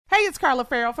Hey, it's Carla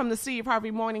Farrell from the Steve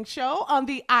Harvey Morning Show on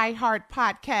the iHeart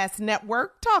Podcast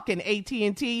Network, talking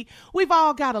AT&T. We've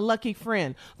all got a lucky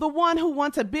friend, the one who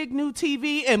wants a big new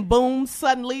TV and boom,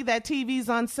 suddenly that TV's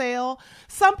on sale.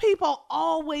 Some people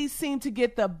always seem to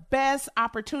get the best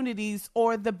opportunities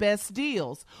or the best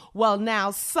deals. Well, now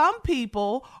some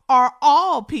people are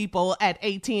all people at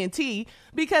AT&T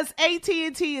because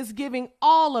AT&T is giving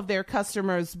all of their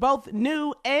customers, both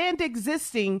new and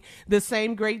existing, the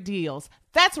same great deals.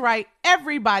 That's right.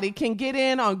 Everybody can get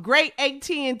in on great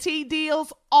AT&T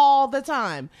deals all the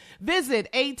time. Visit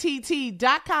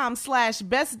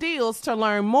att.com/best deals to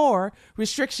learn more.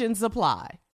 Restrictions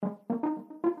apply.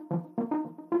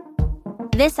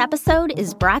 This episode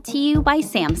is brought to you by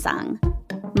Samsung.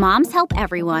 Moms help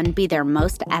everyone be their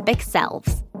most epic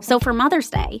selves. So for Mother's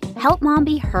Day, help mom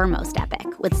be her most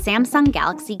epic with Samsung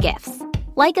Galaxy gifts.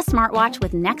 Like a smartwatch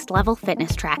with next-level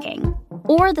fitness tracking.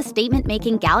 Or the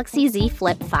statement-making Galaxy Z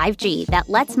Flip 5G that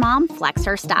lets mom flex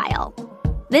her style.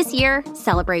 This year,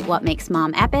 celebrate what makes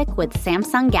mom epic with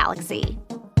Samsung Galaxy.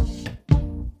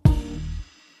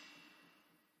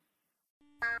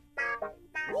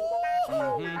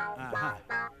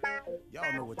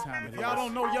 Y'all know what time it is. Y'all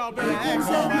don't know, y'all better ask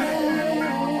somebody.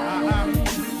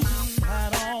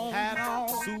 Hat on,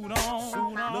 suit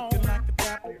on, looking like a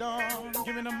dapper dog,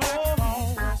 giving them all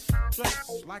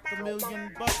dressed like $1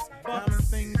 million bucks, diamond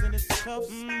things in its cuffs.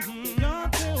 Y'all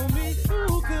tell me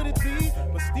who could it be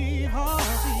but Steve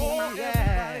Harvey? Oh,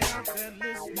 yeah. Everybody out there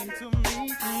listening to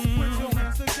me, put your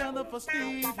hands together for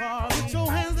Steve Harvey. Put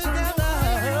your hands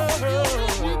together. Steve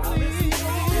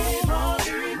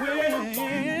Harvey.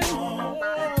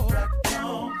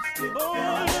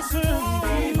 Oh, listen,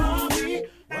 Steve Harvey.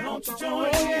 Why don't you join me?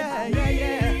 Yeah.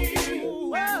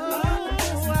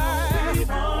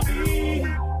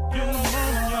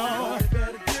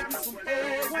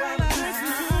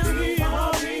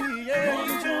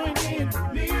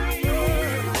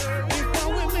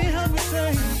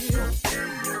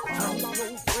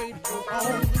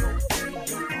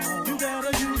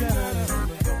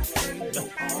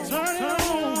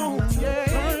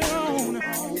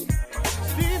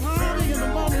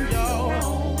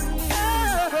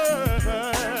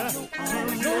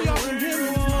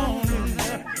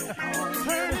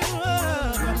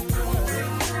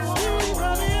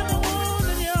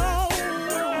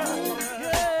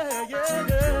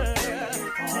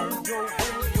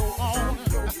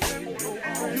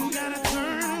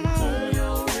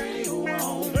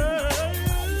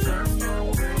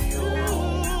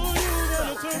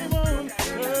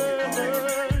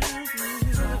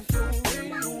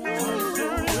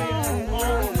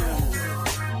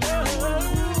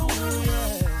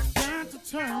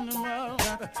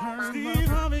 Steve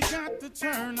Harvey got to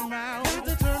turn them out. Got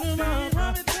to turn them out.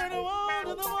 Harvey turn them on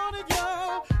to the morning,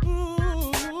 y'all.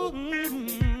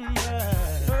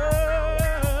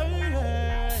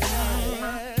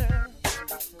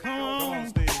 Come on,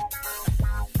 Steve.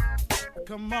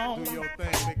 Come on. Do your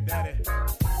thing, Big Daddy.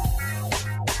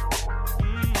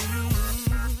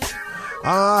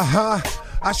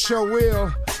 I sure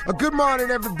will. Good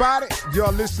morning, everybody.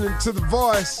 Y'all listening to The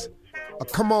Voice.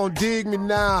 Come on, dig me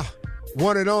now.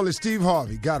 One and only Steve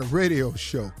Harvey got a radio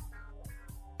show.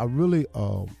 I really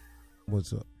was,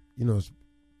 it's a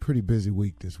pretty busy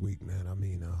week this week, man. I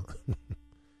mean,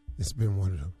 it's been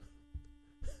one of them.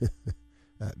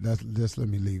 Just let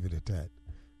me leave it at that.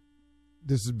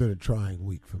 This has been a trying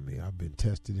week for me. I've been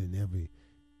tested in every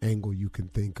angle you can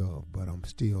think of, but I'm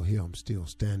still here. I'm still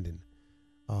standing.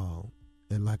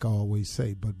 And like I always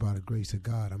say, but by the grace of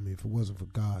God, I mean, if it wasn't for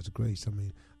God's grace, I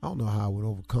mean, I don't know how I would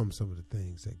overcome some of the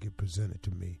things that get presented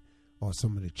to me or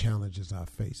some of the challenges I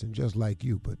face. And just like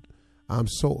you, but I'm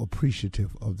so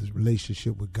appreciative of the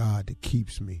relationship with God that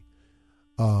keeps me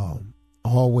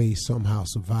always somehow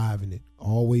surviving it,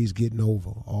 always getting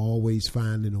over, always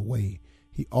finding a way.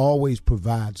 He always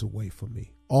provides a way for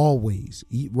me, always,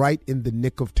 right in the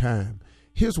nick of time.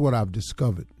 Here's what I've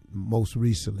discovered most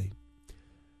recently.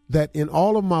 That in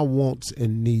all of my wants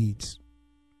and needs,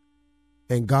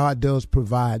 and God does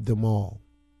provide them all,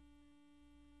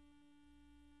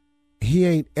 He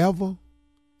ain't ever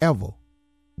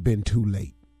been too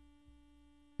late.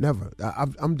 Never.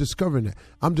 I'm discovering that.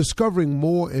 I'm discovering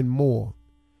more and more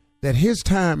that His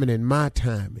timing and my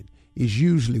timing is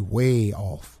usually way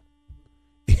off.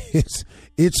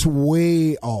 It's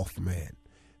way off, man.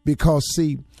 Because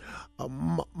see,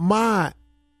 my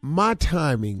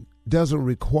timing doesn't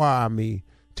require me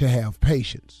to have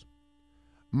patience.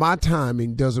 My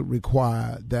timing doesn't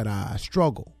require that I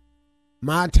struggle.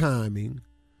 My timing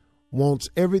wants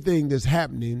everything that's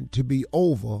happening to be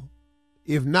over,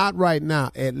 if not right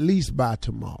now, at least by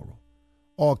tomorrow,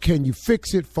 or can you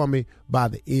fix it for me by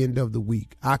the end of the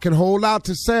week? I can hold out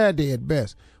to Saturday at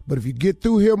best, but if you get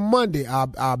through here Monday,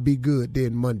 I'll be good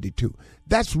then Monday too.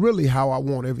 That's really how I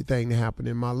want everything to happen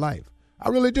in my life. I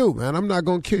really do, man. I'm not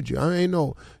going to kid you. I ain't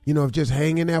if just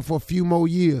hanging there for a few more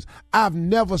years. I've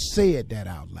never said that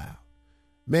out loud.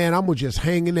 Man, I'm going to just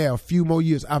hang in there a few more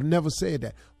years. I've never said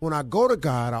that. When I go to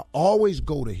God, I always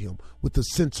go to him with a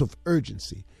sense of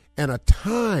urgency and a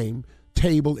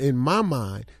timetable in my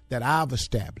mind that I've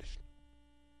established.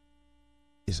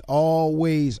 It's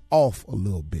always off a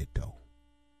little bit, though.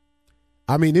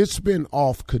 I mean, it's been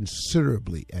off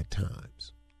considerably at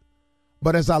times.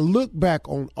 But as I look back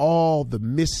on all the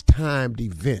mistimed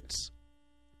events,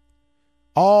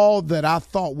 all that I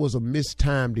thought was a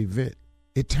mistimed event,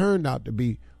 it turned out to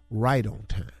be right on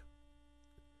time.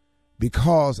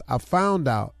 Because I found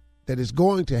out that it's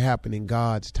going to happen in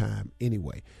God's time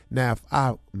anyway. Now, if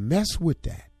I mess with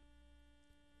that,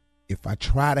 if I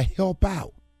try to help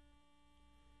out,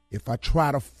 if I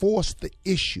try to force the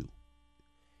issue,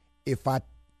 if I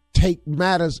take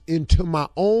matters into my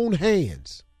own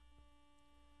hands,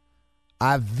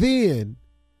 I then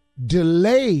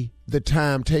delay the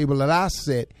timetable that I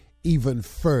set even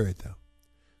further.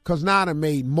 Because now I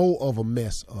made more of a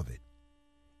mess of it.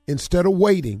 Instead of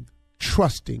waiting,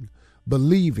 trusting,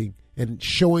 believing, and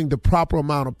showing the proper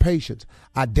amount of patience,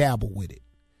 I dabble with it.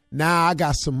 Now I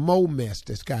got some more mess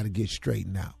that's got to get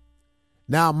straightened out.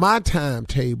 Now my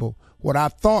timetable, what I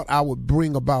thought I would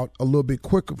bring about a little bit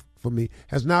quicker for me,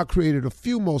 has now created a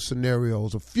few more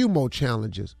scenarios, a few more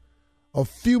challenges, a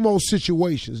few more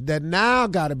situations that now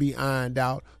got to be ironed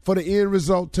out for the end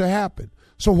result to happen.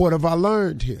 So what have I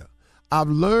learned here? I've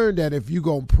learned that if you're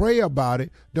going to pray about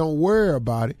it, don't worry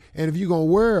about it. And if you're going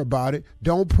to worry about it,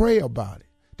 don't pray about it.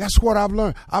 That's what I've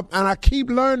learned. And I keep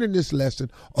learning this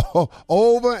lesson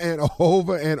over and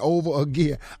over and over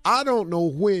again. I don't know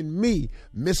when me,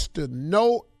 Mr.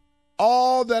 Know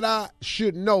all that I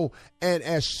should know, and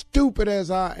as stupid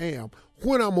as I am,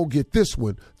 when I'm going to get this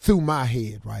one through my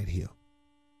head right here.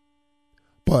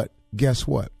 But guess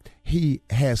what? He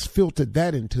has filtered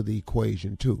that into the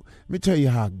equation too. Let me tell you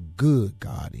how good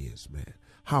God is, man.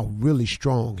 How really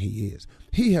strong he is.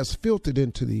 He has filtered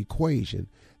into the equation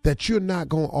that you're not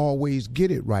going to always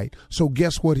get it right. So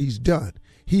guess what he's done?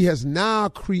 He has now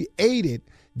created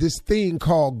this thing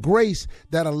called grace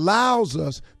that allows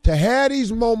us to have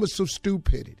these moments of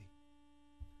stupidity.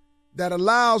 That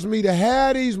allows me to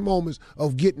have these moments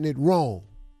of getting it wrong.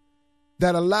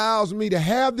 That allows me to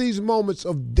have these moments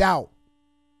of doubt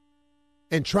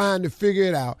and trying to figure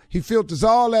it out. He filters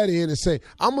all that in and say,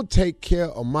 I'm going to take care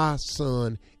of my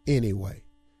son anyway.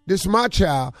 This is my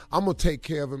child. I'm going to take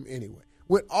care of him anyway.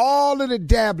 With all of the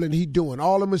dabbling he doing,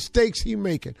 all the mistakes he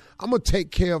making, I'm going to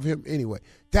take care of him anyway.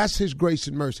 That's his grace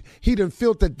and mercy. He done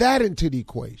filtered that into the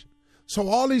equation. So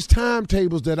all these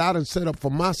timetables that I done set up for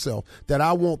myself, that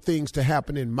I want things to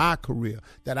happen in my career,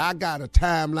 that I got a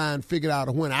timeline figured out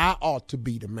of when I ought to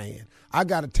be the man. I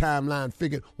got a timeline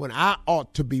figured when I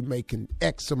ought to be making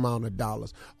X amount of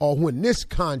dollars, or when this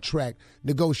contract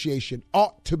negotiation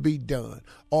ought to be done,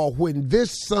 or when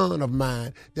this son of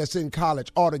mine that's in college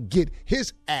ought to get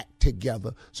his act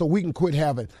together so we can quit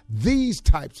having these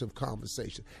types of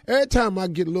conversations. Every time I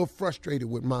get a little frustrated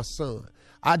with my son,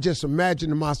 I just imagine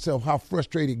to myself how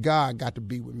frustrated God got to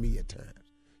be with me at times.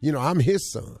 You know, I'm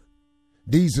his son.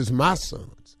 These is my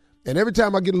sons. And every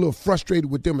time I get a little frustrated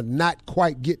with them and not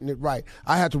quite getting it right,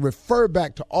 I have to refer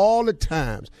back to all the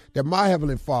times that my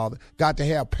Heavenly Father got to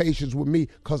have patience with me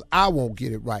because I won't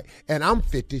get it right. And I'm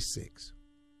 56.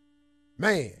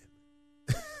 Man,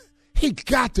 he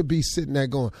got to be sitting there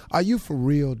going, are you for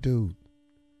real, dude?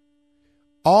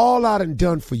 All I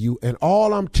done for you and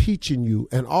all I'm teaching you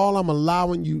and all I'm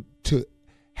allowing you to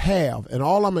have and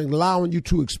all I'm allowing you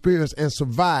to experience and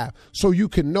survive so you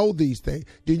can know these things,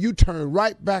 then you turn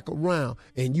right back around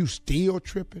and you still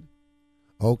tripping?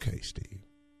 Okay, Steve.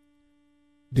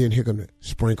 Then here come the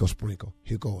sprinkle, sprinkle.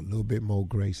 Here go a little bit more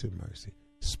grace and mercy.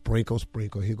 Sprinkle,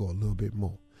 sprinkle. Here go a little bit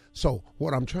more. So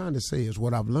what I'm trying to say is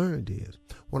what I've learned is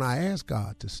when I ask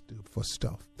God for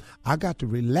stuff, I got to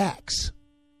relax.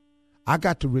 I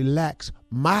got to relax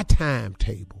my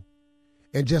timetable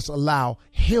and just allow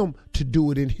him to do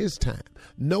it in his time,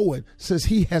 knowing since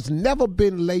he has never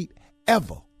been late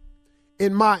ever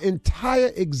in my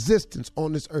entire existence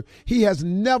on this earth, he has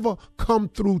never come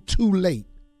through too late.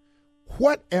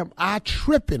 What am I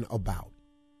tripping about?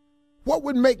 What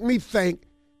would make me think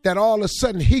that all of a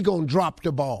sudden he gonna drop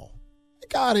the ball?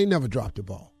 God ain't never dropped the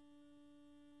ball.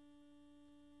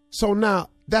 So now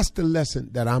that's the lesson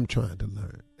that I'm trying to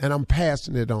learn. And I'm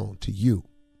passing it on to you,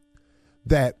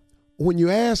 that when you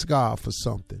ask God for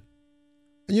something,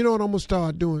 And you know what I'm going to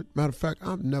start doing? Matter of fact,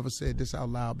 I've never said this out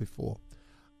loud before.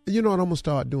 You know what I'm going to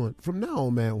start doing? From now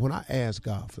on, man, when I ask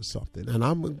God for something, and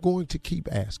I'm going to keep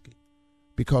asking,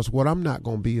 because what I'm not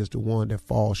going to be is the one that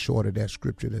falls short of that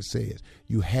scripture that says,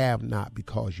 you have not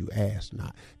because you ask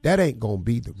not. That ain't going to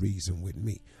be the reason with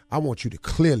me. I want you to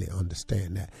clearly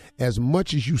understand that. As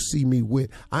much as you see me with,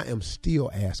 I am still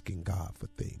asking God for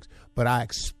things. But I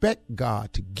expect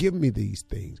God to give me these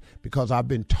things because I've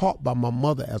been taught by my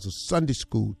mother as a Sunday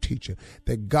school teacher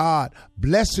that God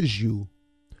blesses you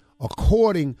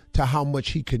according to how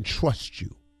much he can trust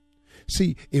you.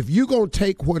 See, if you're going to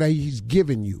take what he's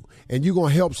given you and you're going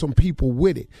to help some people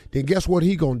with it, then guess what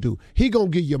he going to do? He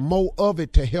going to give you more of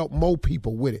it to help more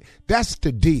people with it. That's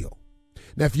the deal.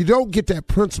 Now, if you don't get that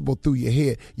principle through your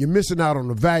head, you're missing out on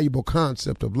the valuable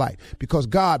concept of life because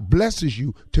God blesses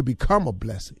you to become a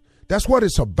blessing. That's what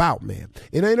it's about, man.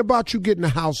 It ain't about you getting a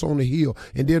house on the hill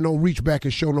and then don't reach back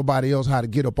and show nobody else how to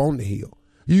get up on the hill.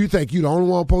 You think you the only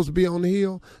one supposed to be on the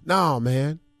hill? Nah,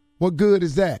 man. What good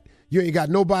is that? You ain't got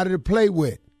nobody to play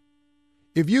with.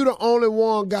 If you the only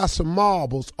one got some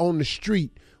marbles on the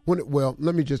street,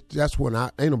 that's when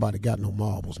ain't nobody got no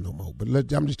marbles no more. But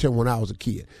I'm just telling you when I was a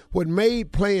kid. What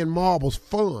made playing marbles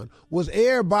fun was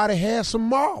everybody had some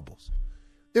marbles.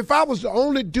 If I was the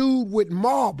only dude with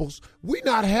marbles, we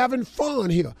not having fun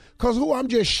here. Because I'm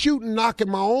just shooting, knocking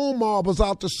my own marbles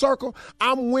out the circle.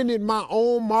 I'm winning my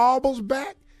own marbles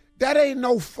back. That ain't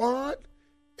no fun.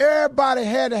 Everybody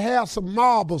had to have some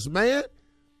marbles, man.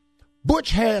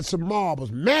 Butch had some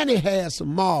marbles. Manny had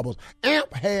some marbles.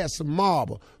 Amp had some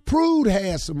marbles. Prude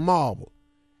had some marbles.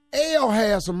 L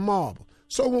had some marbles.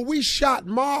 So when we shot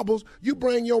marbles, you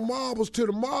bring your marbles to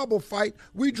the marble fight.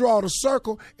 We draw the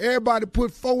circle. Everybody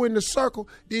put 4 in the circle.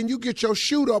 Then you get your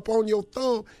shoot up on your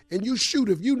thumb and you shoot.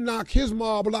 If you knock his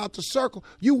marble out the circle,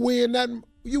 you win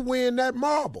that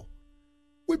marble.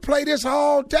 We play this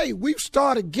all day. We've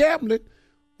started gambling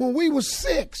when we was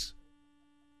 6.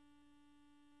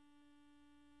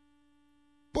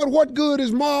 But what good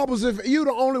is marbles if you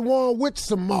the only one with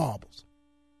some marbles?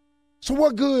 So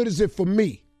what good is it for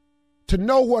me to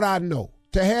know what I know,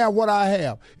 to have what I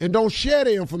have, and don't share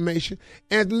the information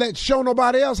and show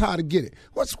nobody else how to get it?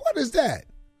 What is that?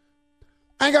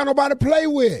 I ain't got nobody to play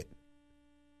with.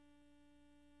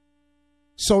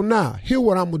 So now, here's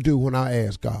what I'm going to do when I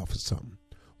ask God for something.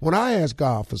 When I ask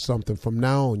God for something from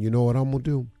now on, you know what I'm going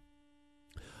to do?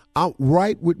 I'll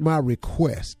write with my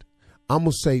request. I'm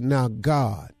going to say, now,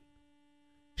 God,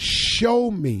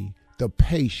 show me the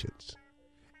patience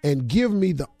and give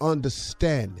me the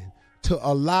understanding to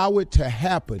allow it to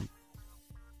happen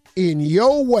in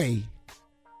your way,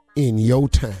 in your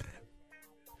time.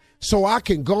 So I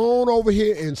can go on over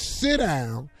here and sit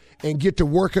down and get to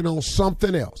working on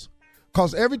something else.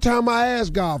 Because every time I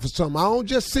ask God for something, I don't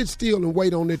just sit still and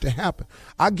wait on it to happen.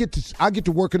 I get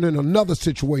to working in another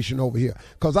situation over here.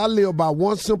 Because I live by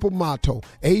one simple motto,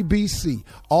 ABC,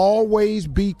 always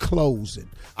be closing.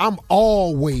 I'm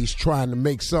always trying to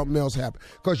make something else happen.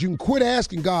 Because you can quit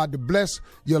asking God to bless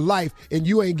your life and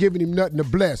you ain't giving him nothing to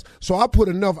bless. So I put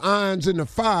enough irons in the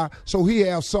fire so he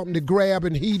has something to grab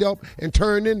and heat up and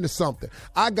turn into something.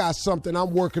 I got something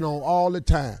I'm working on all the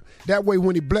time. That way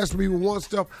when he blessed me with one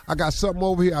stuff, I got something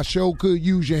over here. I sure could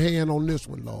use your hand on this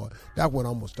one, Lord. That's what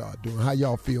I'm going to start doing. How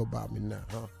y'all feel about me now,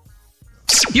 huh?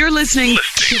 You're listening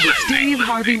to the Steve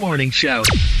Harvey Morning Show.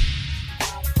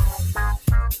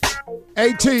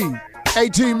 18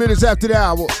 minutes after the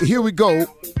hour. Here we go.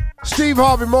 Steve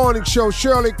Harvey Morning Show.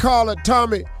 Shirley, Carla,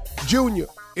 Tommy, Jr.,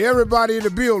 everybody in the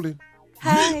building.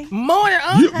 Hey. Morning,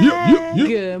 Hey.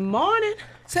 Good morning.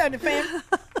 Saturday, fam.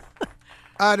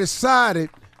 I decided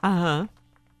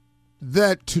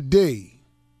that today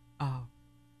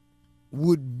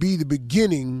would be the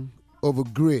beginning of a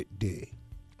great day.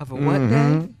 Of a what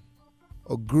day?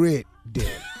 A great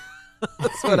day.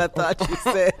 That's what I thought you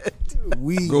said.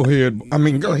 Go ahead.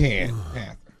 Go ahead.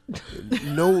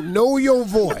 Know your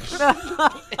voice.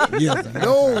 Yes.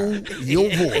 Know your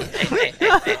voice.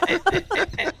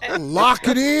 Lock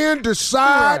it in,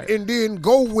 decide, and then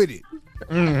go with it.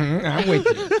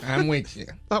 Mm-hmm. I'm with you.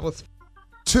 That was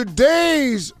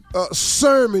Today's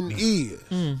sermon is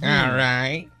all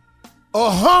right. a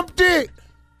Humpty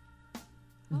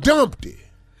Dumpty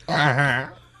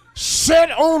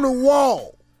sat on the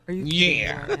wall. Are you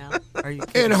Yeah. right now? Are you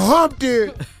And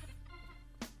Humpty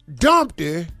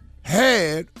Dumpty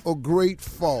had a great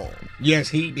fall. Yes,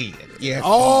 he did. Yes.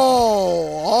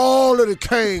 All of the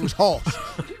king's horses.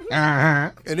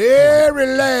 And every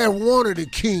last one of the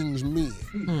king's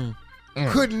men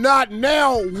could not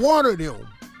now one of them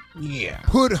Yeah.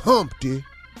 put Humpty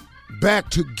back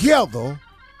together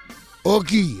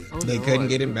again. They couldn't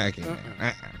get him back in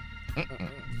there.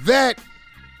 That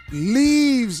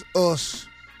leaves us,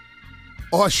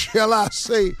 or shall I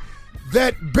say,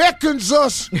 that beckons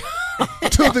us to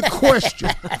the question.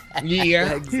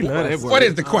 Yeah. He love that word. What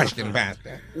is the question,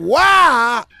 Pastor?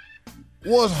 Why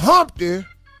was Humpty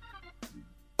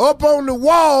up on the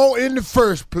wall in the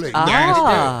first place?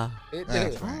 Ah.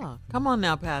 That's right. Ah, come on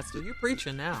now, Pastor. You're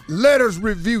preaching now. Let us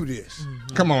review this.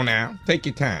 Come on now. Take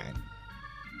your time.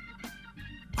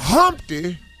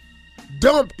 Humpty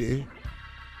Dumpty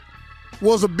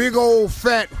was a big old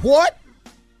fat what?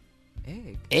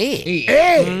 Egg. Egg.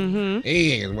 Egg.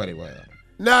 Egg is what it was.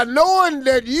 Now, knowing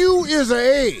that you is an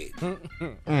egg,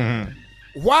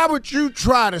 Mm-hmm. why would you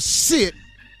try to sit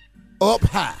up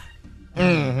high?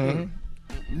 Mm-hmm.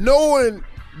 Knowing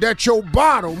that your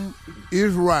bottom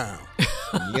is round.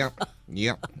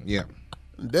 Yep.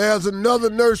 There's another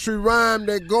nursery rhyme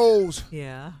that goes,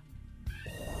 Yeah.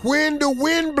 when the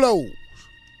wind blows,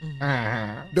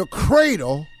 Uh-huh. the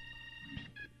cradle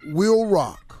will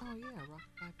rock. Oh, yeah. Rock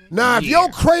my baby. Now, if your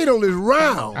cradle is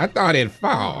round, I thought it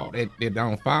fall. It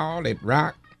don't fall. It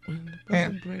rock. When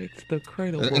the breaks, the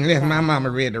cradle will Unless my rock. mama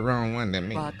read the wrong one than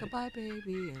me. Rock-a-bye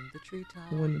baby in the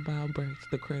treetop. When the bow breaks,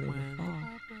 the cradle will When the fall. bow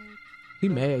breaks. He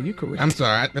mad. You correct. I'm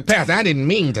sorry. Pastor, I didn't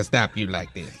mean to stop you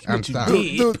like this. I'm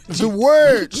sorry. the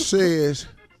word says,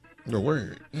 The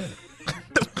word.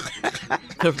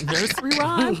 The nursery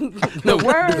rhyme? the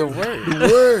word. the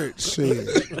word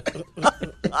says,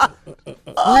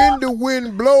 when the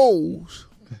wind blows,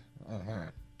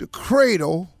 the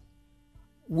cradle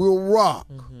will rock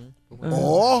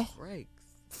or Breaks.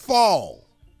 fall.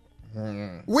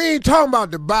 We ain't talking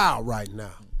about the bow right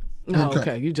now. Oh,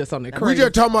 okay. You just on the We cradle.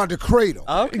 just talking about the cradle.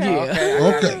 Okay.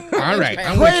 Yeah. Okay. All right.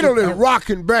 I'm Cradle with is you.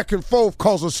 rocking back and forth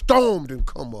cause a storm didn't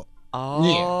come up.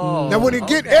 Oh. Now when it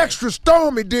get extra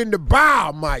stormy, then the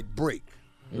bow might break.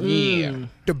 Yeah.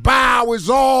 The bow is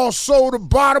also the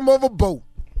bottom of a boat.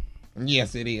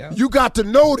 Yes, it is. You got to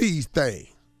know these things.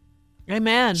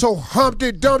 Amen. So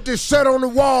Humpty Dumpty sat on the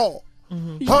wall.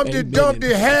 Humpty Amen.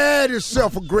 Dumpty had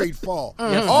himself a great fall.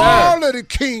 Yes, All of the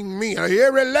king men,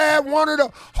 every last one of the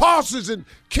horses and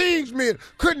king's men,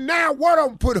 could now one of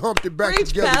them put Humpty back Preach,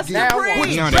 together Pastor, again. preach.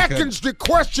 Which No, they beckons the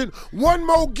question one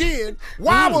more again,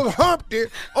 why was Humpty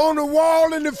on the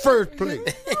wall in the first place?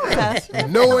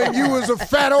 Knowing you was a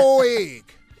fat old egg.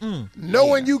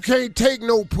 Knowing you can't take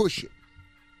no pushing.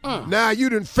 Now you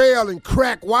done fell and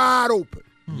crack wide open.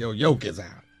 Your yoke is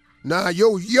out. Now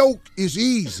your yoke is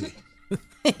easy.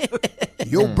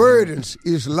 Your burdens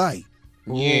is light.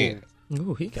 Yeah.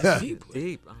 Ooh, he got deep.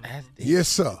 Deep. Yes,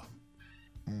 sir.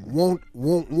 Won't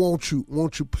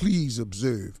you please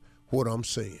observe what I'm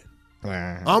saying?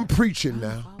 I'm preaching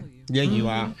now. Yeah, you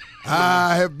are.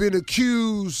 I have been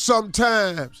accused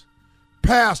sometimes,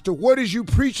 Pastor, what is you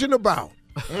preaching about?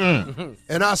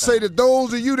 And I say to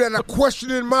those of you that are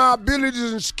questioning my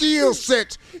abilities and skill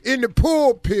sets in the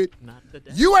pulpit,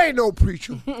 you ain't no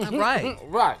preacher. Right.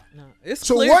 No, it's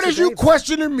So clear what is you today.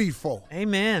 questioning me for?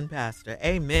 Amen, Pastor.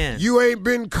 Amen. You ain't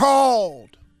been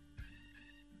called.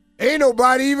 Ain't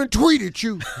nobody even tweeted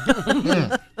you.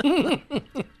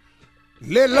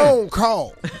 Let alone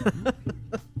call.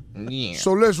 Yeah.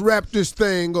 So let's wrap this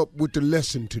thing up with the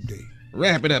lesson today.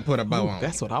 Wrap it up, put a bow on.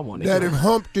 That's what I want to That hear. if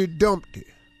Humpty Dumpty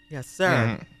Yes,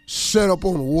 sir. sat up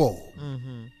on the wall,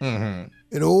 Mm-hmm.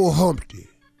 and old Humpty,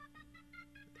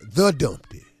 the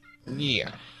Dumpty,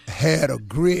 Yeah. had a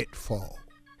great fall.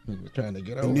 He was trying to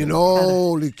get over And then it.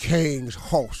 all the king's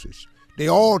horses, they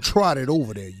all trotted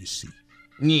over there, you see.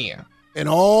 Yeah. And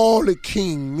all the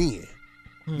king men,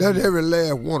 that's every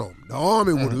last one of them. The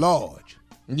army was large.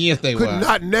 Yes, they Could were.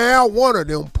 not now one of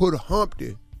them put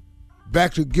Humpty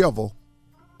back together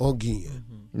again.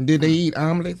 Did they eat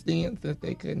omelets then since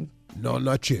they couldn't? No,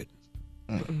 not yet.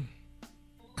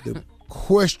 The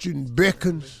question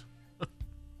beckons,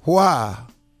 why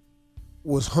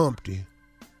was Humpty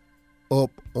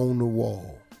up on the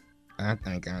wall? I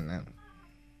think I know.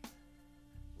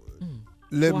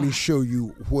 Let me show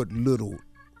you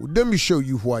let me show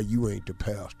you why you ain't the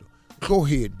pastor. Go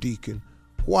ahead, Deacon.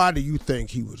 Why do you think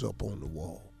he was up on the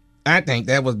wall? I think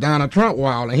that was Donald Trump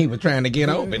wall and he was trying to get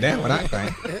over it. That's what I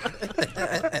think.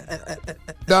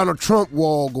 Donald Trump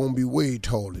wall gonna be way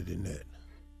taller than that.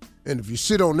 And if you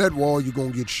sit on that wall, you're gonna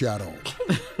get shot off.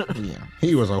 Yeah.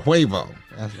 He was a huevo.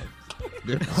 That's a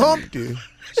Humpty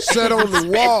sat on the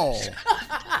wall.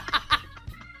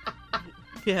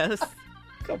 Yes.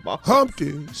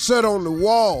 Humpty sat on the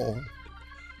wall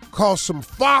cause some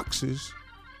foxes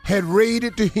had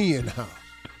raided the hen house.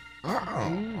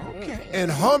 okay.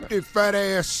 And Humpty fat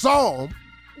ass saw him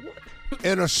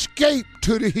and escaped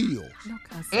to the hills.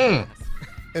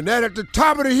 And then at the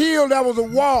top of the hill, there was a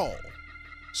wall.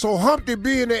 So Humpty,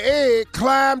 being the egg,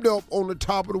 climbed up on the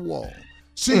top of the wall.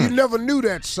 See, you never knew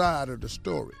that side of the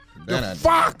story. The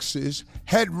foxes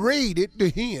had raided the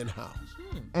hen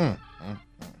house,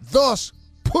 thus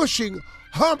pushing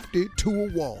Humpty to a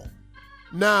wall.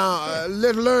 Now,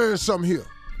 let's learn something here.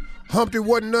 Humpty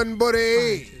wasn't nothing but an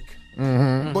egg.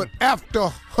 But after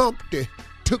Humpty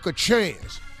took a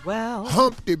chance,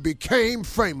 Humpty became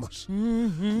famous.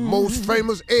 Most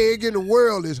famous egg in the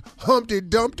world is Humpty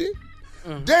Dumpty.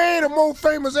 There ain't a more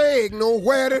famous egg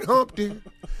nowhere than Humpty.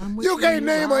 You can't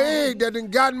name an egg that done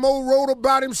got more wrote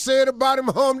about him, said about him,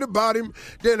 hummed about him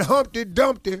than Humpty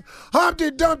Dumpty.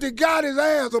 Humpty Dumpty got his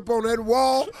ass up on that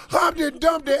wall. Humpty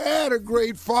Dumpty had a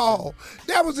great fall.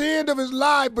 That was the end of his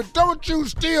life, but don't you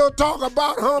still talk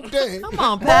about Humpty. Come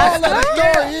on, Pastor. All of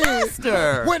the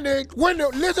story is, when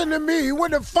listen to me, when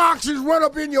the foxes run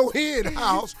up in your hen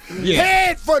house,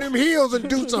 head for them hills and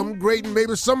do something great, and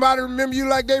maybe somebody remember you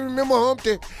like they remember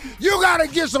Humpty. You gotta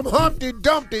get some Humpty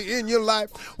Dumpty in your life.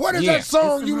 What is that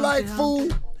song you like, fool?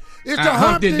 It's the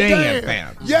Humpty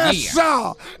Dance. Yes,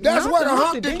 sir. That's where the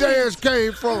Humpty Dance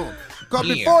came from. Because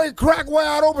before he cracked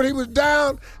wide open, he was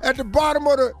down at the bottom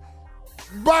of the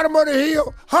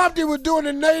hill. Humpty was doing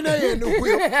the nay-nay in the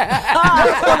whip.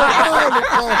 That's what it's only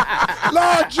for.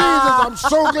 Lord Jesus, I'm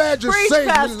so glad you saved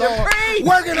me, Lord.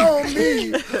 Working on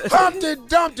me. Humpty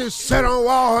Dumpty sat on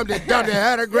wall. Humpty Dumpty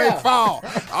had a great fall.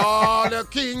 Oh, the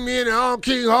king men and all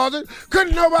king horses.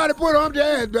 Couldn't nobody put Humpty's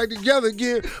ass back together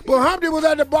again. But Humpty was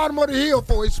at the bottom of the hill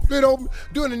before he split open,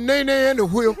 doing the nay-nay in the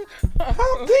whip.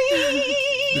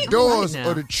 The doors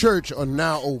of the church are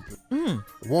now open.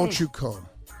 Won't you come?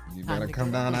 You better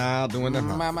come down the aisle doing the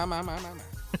Humpty.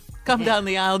 Come down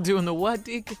the aisle doing the what,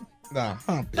 Deacon? The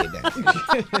Humpty Dance.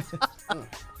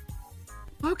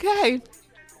 Okay.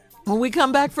 When we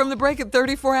come back from the break at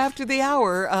 34 after the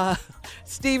hour,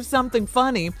 Steve, something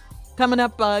funny. Coming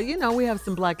up, we have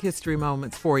some Black History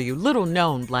moments for you. Little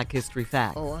known Black History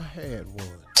facts. Oh, I had one.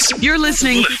 You're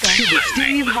listening to the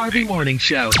Steve Harvey Morning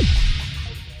Show.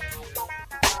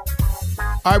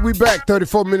 All right, we back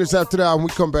 34 minutes after that, and we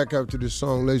come back after this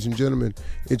song. Ladies and gentlemen,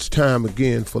 it's time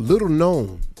again for little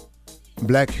known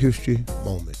Black History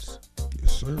moments.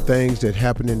 Yes, sir. Things that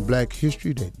happened in Black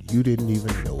history that you didn't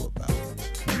even know about.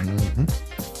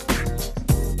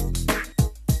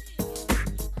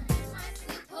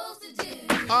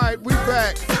 All right, we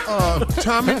back.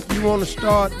 Tommy, you want to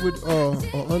start with an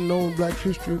unknown Black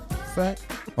History fact?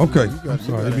 Okay. I'm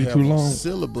sorry, it'd be too long. A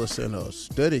syllabus and a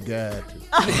study guide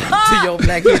to your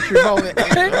Black History moment. In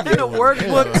a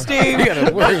workbook, Steve. You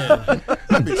gotta work.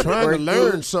 I be trying to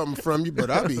learn something from you,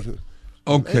 but I be.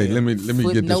 Okay, let me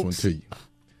get this one to you.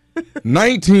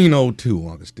 1902,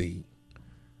 Uncle Steve.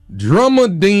 Drummer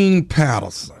Dean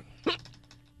Patterson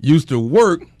used to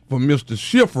work for Mr.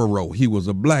 Schifferow. He was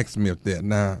a blacksmith there.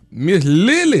 Now, Miss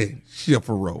Lily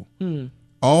Schifferow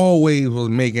always was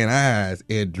making eyes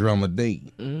at Drummer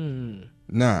Dean.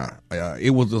 Now,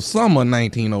 it was the summer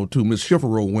 1902. Miss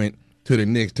Schifferow went to the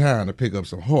next town to pick up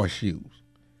some horseshoes,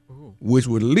 which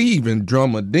was leaving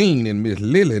Drummer Dean and Miss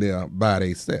Lily there by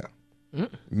themselves.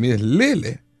 Miss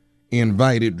Lily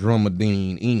invited Drummer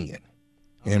Dean in,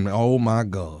 and oh my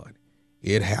God,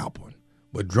 it happened.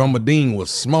 But Drummer Dean was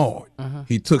smart.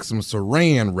 He took some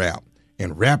saran wrap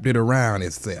and wrapped it around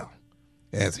himself,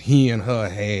 as he and her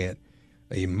had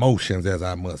emotions, as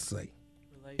I must say.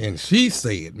 And she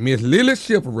said, Miss Lily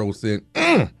Schifferow said,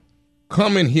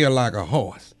 come in here like a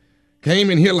horse, came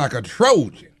in here like a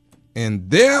Trojan,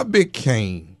 and there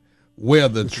became where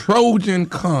the Trojan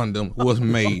condom was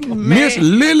made. Miss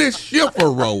Lily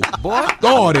Schifferow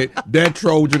started that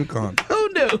Trojan condom. Who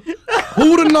knew?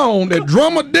 Who'd have known that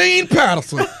Drummer Dean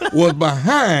Patterson was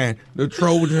behind the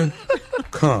Trojan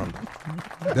condom?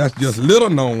 That's just little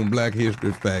known Black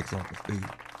History facts, Uncle Steve.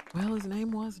 Well, his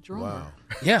name was Drummer. Wow.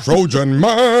 Yeah. Trojan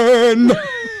man.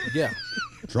 Yeah.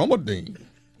 Drummer Dean.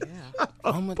 Yeah.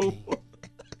 Drummer Dean.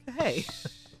 Hey.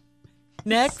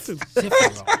 Next.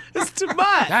 It's too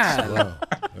much. Wow,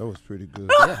 that was pretty good.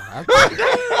 Yeah,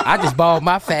 I just balled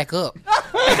my fact up.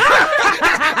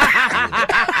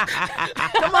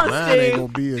 Come on, Mine Steve. ain't gonna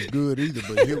be as good either,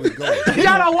 but here we go.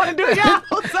 Y'all don't want to do y'all.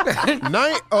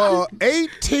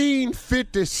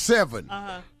 1857.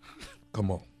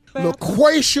 Come on.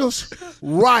 Loquacious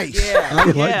Rice I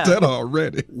like that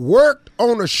already. worked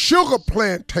on a sugar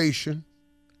plantation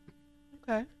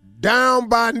Okay. down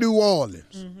by New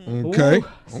Orleans. Okay.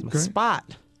 Some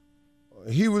spot.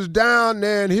 He was down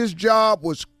there, and his job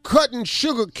was cutting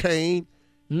sugar cane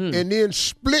and then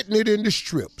splitting it into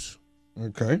strips.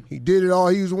 Okay. He did it all.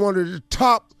 He was one of the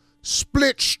top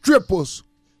split strippers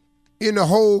in the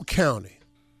whole county.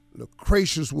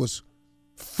 Lucretius was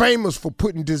famous for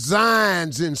putting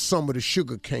designs in some of the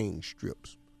sugarcane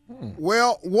strips.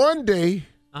 Well, one day,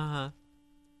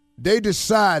 they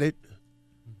decided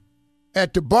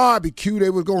at the barbecue they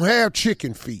was going to have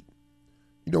chicken feet.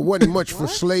 You know, wasn't much for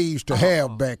slaves to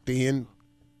have back then.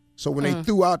 So when they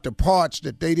threw out the parts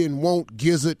that they didn't want,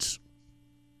 gizzards,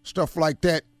 stuff like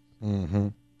that,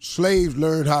 slaves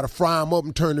learned how to fry them up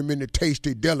and turn them into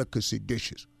tasty delicacy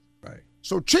dishes. Right.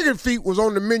 So chicken feet was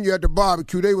on the menu at the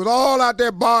barbecue. They was all out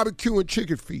there barbecuing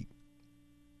chicken feet.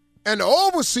 And the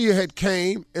overseer had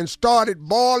came and started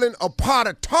boiling a pot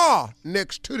of tar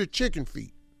next to the chicken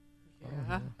feet.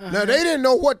 Now, they didn't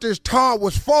know what this tar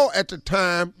was for at the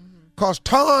time because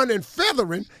tarring and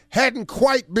feathering hadn't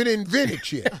quite been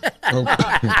invented yet.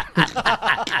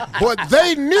 But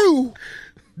they knew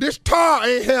this tar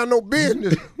ain't had no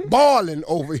business boiling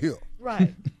over here.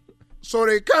 Right. So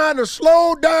they kind of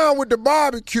slowed down with the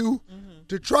barbecue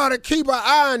to try to keep an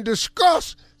eye and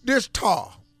discuss this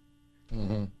tar.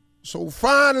 So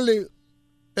finally,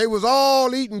 they was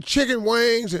all eating chicken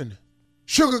wings and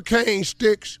sugarcane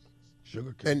sticks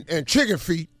and chicken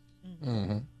feet.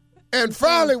 And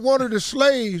finally, one of the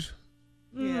slaves,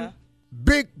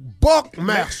 Big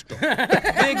Buckmaster.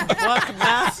 Big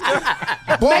Buckmaster.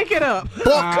 Make it up.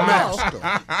 Buckmaster.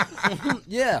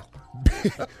 Yeah.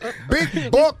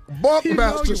 Big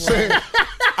Buckmaster said,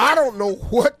 I don't know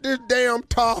what this damn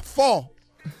tar for,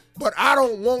 but I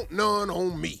don't want none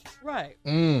on me. Right.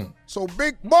 So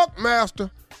Big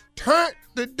Buckmaster turned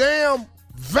the damn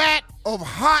vat of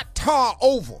hot tar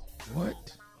over.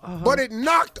 What? But it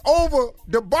knocked over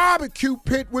the barbecue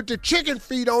pit with the chicken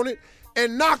feet on it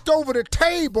and knocked over the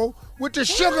table with the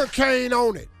sugar cane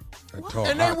on it.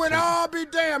 And they went, oh, be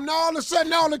damned. And all of a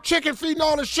sudden, all the chicken feet and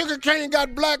all the sugar cane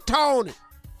got black tar on it.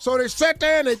 So they sat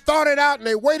there and they thawed it out and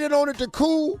they waited on it to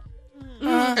cool.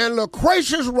 And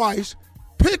Lucretius Rice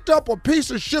picked up a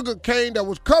piece of sugar cane that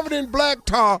was covered in black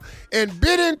tar and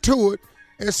bit into it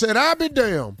and said, I'll be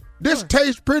damned. This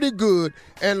tastes pretty good.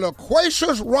 And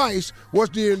Lucretius Rice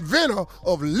was the inventor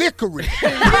of licorice.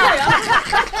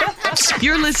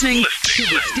 You're listening to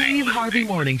the Steve Harvey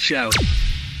Morning Show.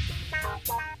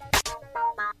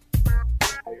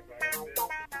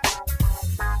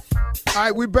 All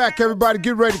right, we back, everybody.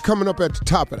 Get ready. Coming up at the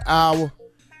top of the hour.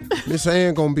 Miss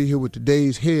Ann going to be here with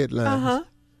today's headlines.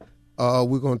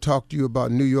 We're going to talk to you about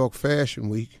New York Fashion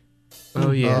Week. Oh,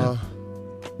 yeah.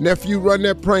 Nephew, run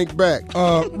that prank back.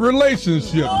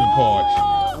 Relationship departure.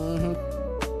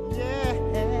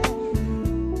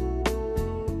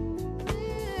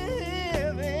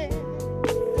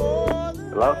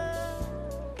 Hello?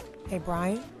 Hey,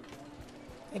 Brian.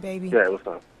 Hey, baby. Yeah, what's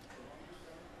up?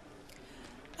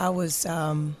 I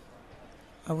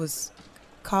was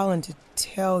calling to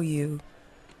tell you,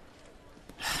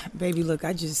 baby, look,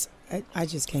 I just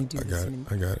can't do this anymore.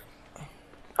 I got it.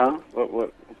 Huh?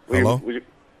 What? Hello?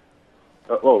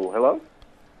 Hello?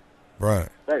 Brian.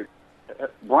 Hey,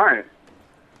 Brian.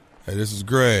 Hey, this is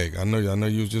Greg. I know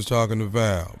you was just talking to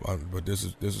Val, but this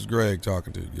is Greg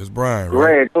talking to you. It's Brian,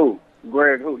 right?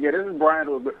 Greg who? Yeah, this is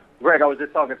Brian. Greg, I was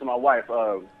just talking to my wife.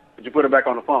 Could you put her back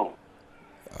on the phone?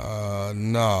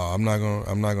 No, I'm not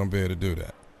gonna be able to do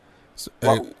that. So,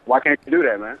 why can't you do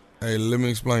that, man? Hey, let me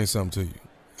explain something to you.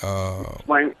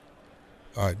 Explain.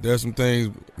 All right, there's some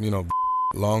things,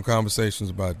 long conversations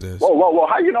about this. Whoa!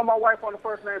 How you know my wife on a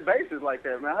first name basis like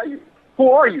that, man? Who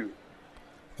are you?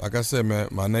 Like I said, man,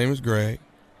 my name is Greg.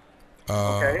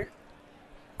 Okay.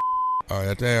 All right,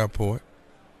 at the airport.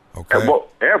 Okay.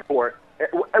 Airport?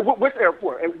 Which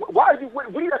airport? And why are you?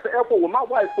 What are you at the airport with my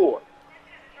wife for?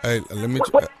 Hey, let me.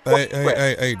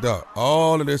 Hey, Doc.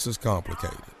 All of this is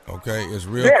complicated. Okay, it's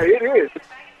real. Yeah, it is.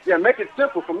 Yeah, make it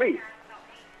simple for me.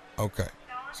 Okay.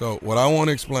 So what I want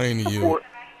to explain to you,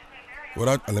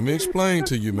 let me explain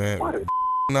to you, man.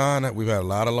 We've had a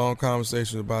lot of long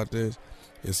conversations about this.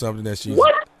 It's something that she's.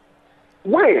 What?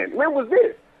 When? When was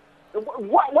this?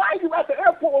 Why are you at the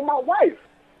airport with my wife?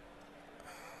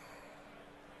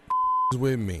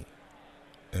 With me,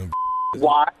 and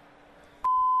why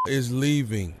is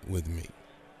leaving with me?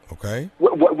 Okay.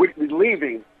 What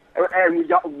leaving? And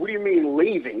what do you mean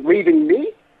leaving? Leaving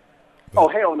me? Oh,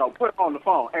 hell no. Put her on the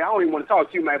phone. Hey, I don't even want to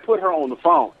talk to you, man. Put her on the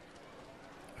phone.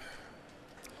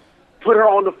 Put her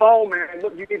on the phone, man.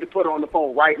 Look, you need to put her on the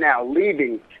phone right now.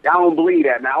 Leaving. I don't believe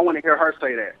that, man. I want to hear her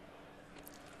say that.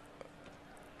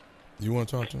 You want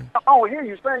to talk to him? I don't hear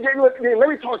you saying, let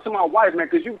me talk to my wife, man,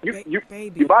 because you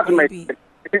about to make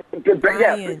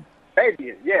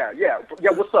baby. Yeah,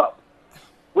 what's up?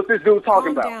 What's this dude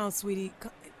talking about? Calm down, sweetie.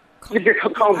 You get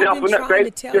calm down I've for been nothing, trying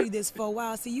babe. to tell you this for a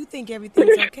while. See, you think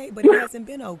everything's okay, but it hasn't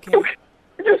been okay.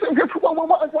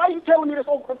 Why are you telling me this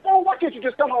over the phone? Why can't you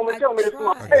just come home and tell me this to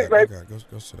my face, babe?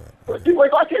 Go sit down.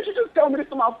 Why can't you just tell me this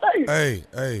to my face?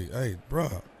 Hey, bro,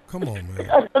 come on, man.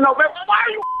 No, man, why are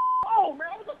you oh, man?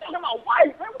 I was just talking to my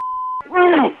wife,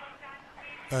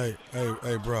 man.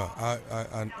 Hey, bro,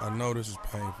 I know this is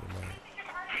painful, man.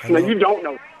 No, you don't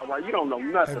know, all right? You don't know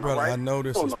nothing, Hey, brother, all right? I know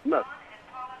this you is... don't know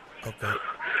nothing. Okay.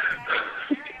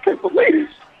 I can't believe this.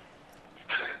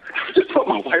 Just put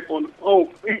my wife on the phone,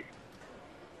 please.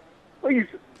 Please,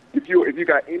 if you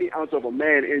got any ounce of a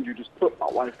man in you, just put my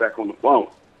wife back on the phone.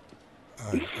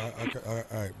 All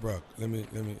right, bro. Let me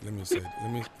say.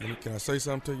 Can I say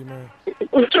something to you, man?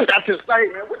 What you got to say,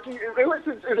 man?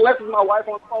 Unless it's my wife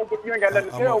on the phone, but you ain't got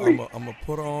nothing to tell me. I'm gonna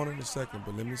put her on in a second,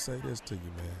 but let me say this to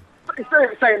you, man.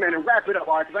 Say, man, and wrap it up,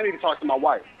 all right? Because I need to talk to my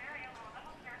wife.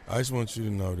 I just want you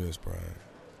to know this, Brian.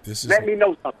 Let me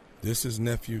know something. This is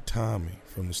nephew Tommy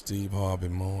from the Steve Harvey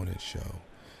Morning Show.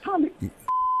 Tommy.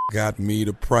 Got me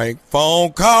to prank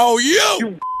phone call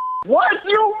you. What?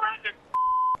 You?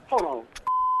 Hold on.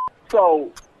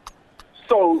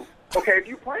 So, okay, if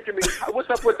you pranking me, what's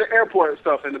up with the airport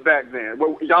stuff in the back then?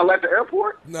 Y'all at the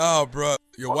airport? No, bro.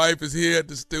 Your wife is here at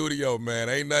the studio, man.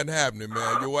 Ain't nothing happening,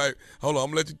 man. Your wife. Hold on, I'm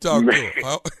gonna let you talk to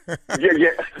her.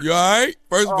 Yeah. You all right?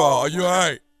 First of all, are you all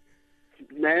right?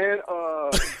 Man,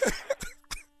 oh,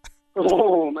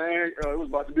 man, it was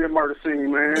about to be a murder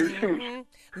scene, man. Mm-hmm.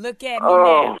 Look at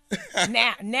me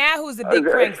now. Now who's a big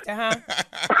prankster, huh?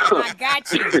 I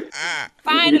got you.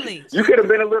 Finally. You could have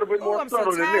been a little bit more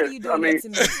subtle than this. You doing that to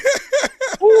me.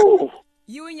 Ooh.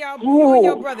 You and your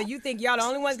brother, you think y'all the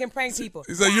only ones can prank people.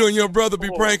 He said you and your brother be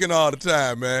pranking all the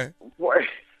time, man. Boy,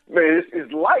 man,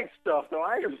 it's light stuff, though.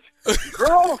 I ain't,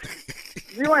 girl,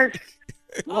 you ain't.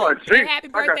 Oh, happy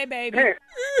birthday, baby.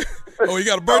 Oh, you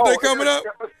got a birthday coming up?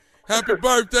 Happy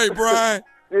birthday, Brian.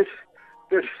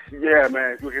 Yeah,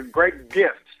 man. Great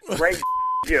gifts. Great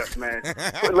gifts, man.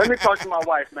 Let me talk to my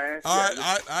wife, man. All right,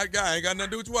 I ain't got nothing to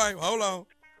do with your wife. Hold on.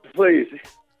 Please.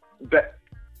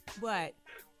 What?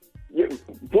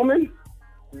 Woman,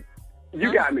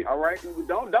 you got me, all right?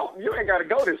 Don't. You ain't got to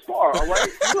go this far, all right?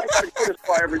 You ain't got to go this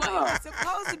far every time. It's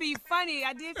supposed to be funny.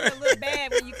 I did feel a little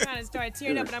bad when you kind of started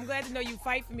tearing up, but I'm glad to know you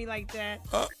fight for me like that.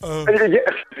 Yeah.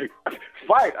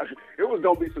 Fight. It was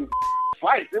going to be some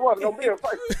fight. It wasn't going to be a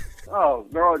fight. Oh,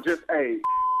 girl, just, hey,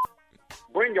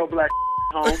 bring your black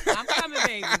home. I'm coming,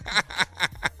 baby.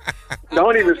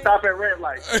 Don't even stop at red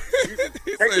lights.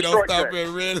 He say don't stop at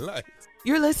red lights.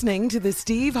 You're listening to the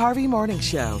Steve Harvey Morning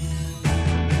Show.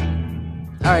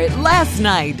 All right, last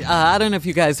night, I don't know if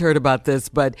you guys heard about this,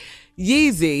 but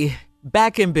Yeezy,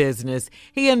 back in business.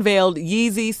 He unveiled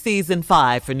Yeezy Season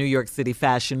 5 for New York City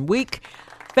Fashion Week.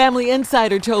 Family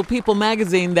Insider told People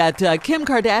magazine that Kim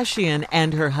Kardashian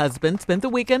and her husband spent the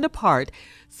weekend apart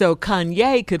so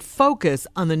Kanye could focus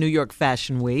on the New York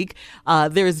Fashion Week.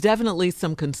 There is definitely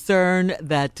some concern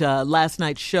that last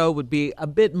night's show would be a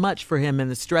bit much for him in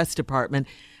the stress department.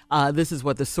 This is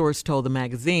what the source told the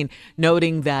magazine,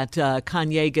 noting that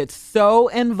Kanye gets so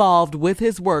involved with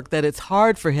his work that it's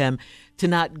hard for him to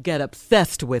not get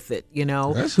obsessed with it, you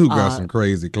know. That's who got some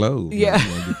crazy clothes. Yeah.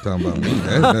 You talking about me.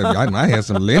 I had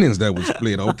some linens that was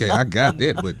split. Okay, I got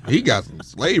that, but he got some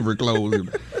slavery clothes,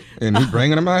 and he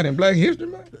bringing them out in Black History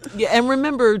Month. Yeah, and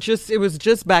remember, it was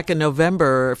just back in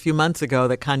November, a few months ago,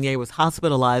 that Kanye was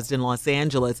hospitalized in Los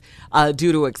Angeles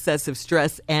due to excessive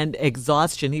stress and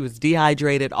exhaustion. He was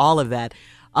dehydrated, all of that.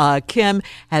 Kim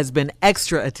has been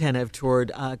extra attentive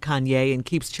toward Kanye and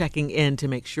keeps checking in to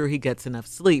make sure he gets enough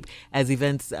sleep, as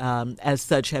events as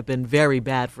such have been very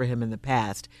bad for him in the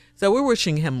past. So we're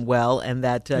wishing him well, and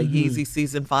that Yeezy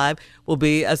Season 5 will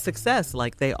be a success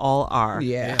like they all are.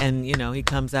 Yeah. And, you know, he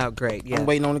comes out great. Yeah. I'm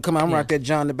waiting on it to come out. I'm right there,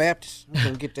 John the Baptist. I'm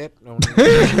going to get that.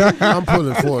 I'm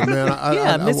pulling for it, man.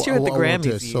 I missed you at the I want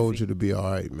Grammys, that soldier to be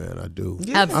all right, man. I do.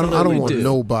 Yeah, absolutely I don't want do.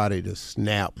 nobody to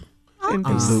snap and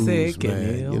lose, sick and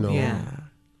man. ill. You know, Yeah.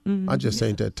 I just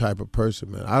ain't that type of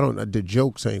person, man. The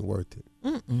jokes ain't worth it.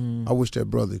 I wish that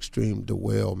brother Extreme did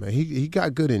well, man. He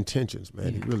got good intentions,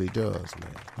 man. He really does,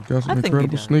 man. He got some I think he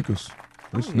incredible does. sneakers.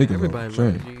 His sneakers Everybody are loves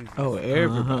insane. Yeezy. Oh,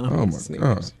 everybody. Oh my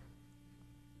God.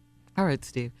 All right,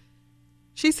 Steve.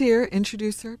 She's here.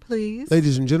 Introduce her, please.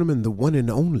 Ladies and gentlemen, the one and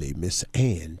only Miss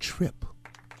Ann Tripp.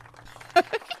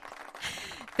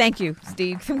 Thank you,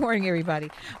 Steve. Good morning, everybody.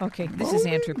 Okay, this is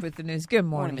Ann Tripp with the news. Good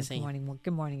morning. Miss Ann. Good morning.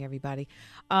 Good morning, everybody.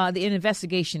 An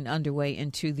investigation underway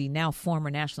into the now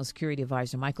former National Security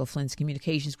Advisor Michael Flynn's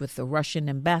communications with the Russian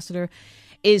ambassador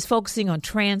is focusing on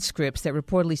transcripts that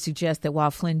reportedly suggest that while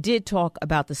Flynn did talk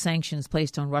about the sanctions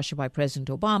placed on Russia by President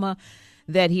Obama,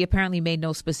 that he apparently made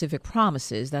no specific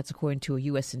promises. That's according to a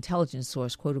U.S. intelligence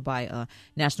source quoted by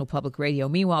National Public Radio.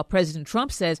 Meanwhile, President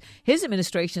Trump says his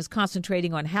administration is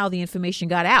concentrating on how the information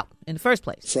got out in the first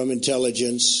place. From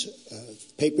intelligence,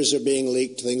 papers are being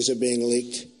leaked, things are being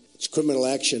leaked. It's criminal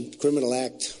action, criminal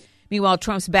act. Meanwhile,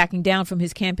 Trump's backing down from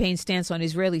his campaign stance on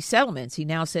Israeli settlements. He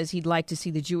now says he'd like to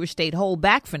see the Jewish state hold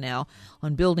back for now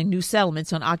on building new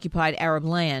settlements on occupied Arab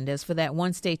land. As for that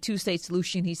one-state, two-state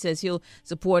solution, he says he'll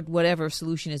support whatever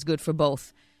solution is good for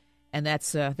both. And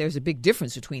that's there's a big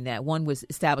difference between that. One would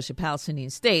establish a Palestinian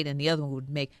state, and the other one would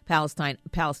make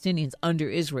Palestinians under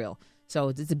Israel. So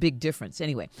it's a big difference.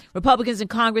 Anyway, Republicans in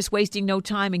Congress wasting no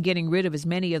time in getting rid of as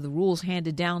many of the rules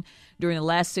handed down during the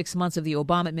last 6 months of the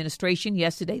Obama administration.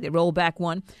 Yesterday, they rolled back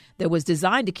one that was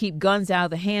designed to keep guns out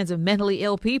of the hands of mentally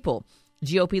ill people.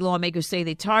 GOP lawmakers say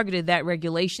they targeted that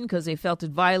regulation because they felt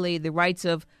it violated the rights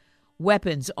of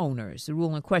weapons owners. The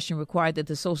rule in question required that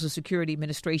the Social Security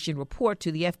Administration report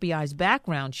to the FBI's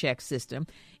background check system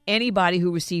anybody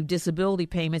who received disability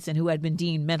payments and who had been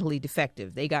deemed mentally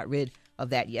defective. They got rid of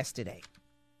that yesterday.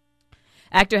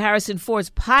 Actor Harrison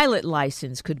Ford's pilot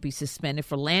license could be suspended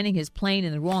for landing his plane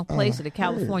in the wrong place at a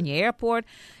California airport.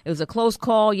 It was a close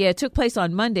call. Yeah, it took place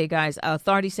on Monday, guys.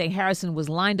 Authorities say Harrison was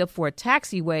lined up for a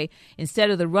taxiway instead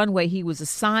of the runway he was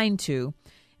assigned to.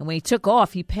 And when he took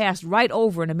off, he passed right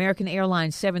over an American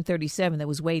Airlines 737 that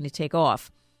was waiting to take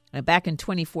off. And back in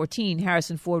 2014,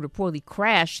 Harrison Ford reportedly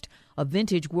crashed a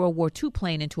vintage World War II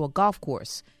plane into a golf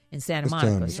course in Santa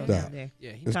Monica. It's time to stop.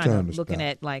 Yeah, he's kind of looking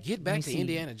at like get back to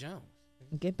Indiana Jones.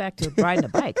 Get back to riding a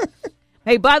bike.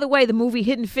 Hey, by the way, the movie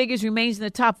Hidden Figures remains in the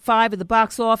top 5 of the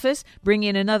box office, bringing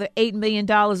in another $8 million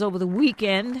over the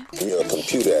weekend. You're a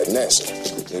computer at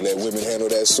NASA. They let women handle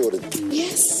that sort of...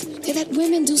 Yes, they let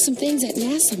women do some things at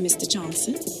NASA, Mr.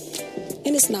 Johnson.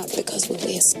 And it's not because we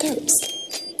wear skirts.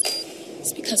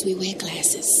 It's because we wear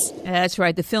glasses. That's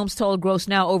right. The film's total gross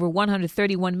now over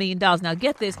 $131 million. Now,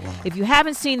 get this. If you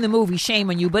haven't seen the movie,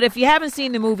 shame on you. But if you haven't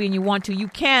seen the movie and you want to, you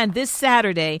can this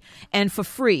Saturday and for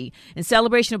free. In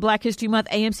celebration of Black History Month,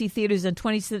 AMC Theaters and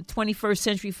 21st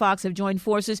Century Fox have joined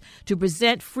forces to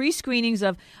present free screenings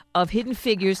of Hidden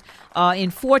Figures in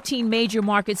 14 major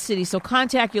market cities. So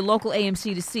contact your local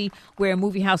AMC to see where a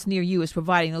movie house near you is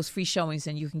providing those free showings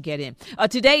and you can get in.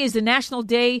 Today is the National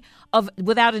Day of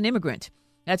Without an Immigrant.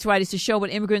 That's right. It's to show what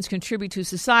immigrants contribute to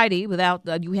society. Without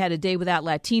you had a day without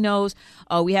Latinos.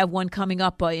 We have one coming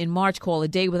up in March called A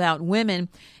Day Without Women.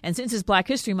 And since it's Black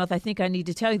History Month, I think I need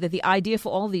to tell you that the idea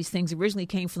for all of these things originally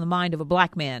came from the mind of a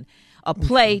black man. A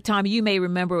play, Tommy, you may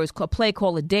remember, was a play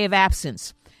called A Day of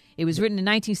Absence. It was written in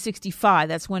 1965.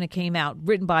 That's when it came out.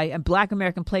 Written by a black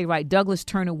American playwright, Douglas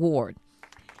Turner Ward.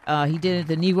 He did it at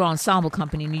the Negro Ensemble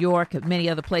Company in New York, and many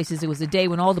other places. It was a day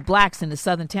when all the blacks in the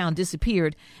southern town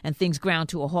disappeared and things ground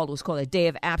to a halt. It was called A Day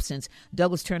of Absence.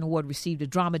 Douglas Turner Ward received a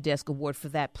Drama Desk Award for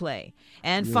that play.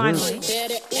 And finally,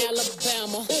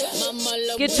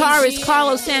 guitarist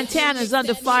Carlos Santana is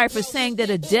under fire for saying that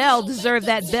Adele deserved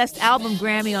that Best Album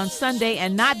Grammy on Sunday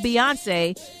and not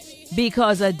Beyonce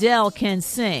because Adele can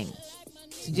sing,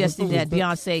 suggesting that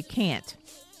Beyonce can't.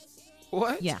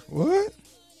 What? Yeah. What?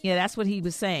 Yeah, that's what he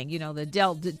was saying. You know, the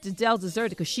Adele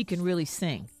deserved it because she can really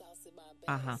sing.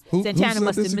 Santana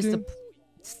must have missed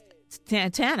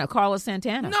Santana, Carlos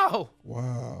Santana. No.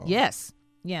 Wow. Yes.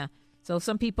 Yeah. So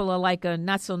some people are like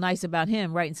not so nice about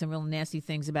him, writing some real nasty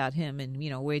things about him, and, you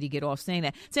know, where did he get off saying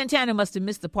that? Santana must have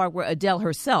missed the part where Adele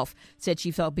herself said she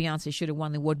felt Beyonce should have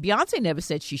won the award. Beyonce never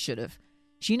said she should have.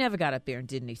 She never got up there and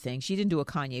did anything. She didn't do a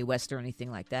Kanye West or anything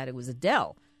like that. It was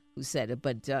Adele who said it,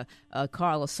 but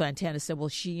Carlos Santana said, well,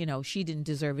 she didn't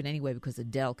deserve it anyway because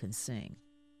Adele can sing.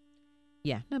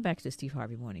 Yeah, now back to the Steve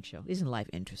Harvey Morning Show. Isn't life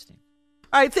interesting?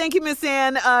 All right, thank you, Miss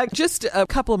Ann. Just a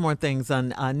couple more things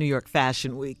on New York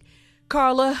Fashion Week.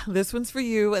 Carla, this one's for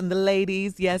you and the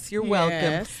ladies. Yes, you're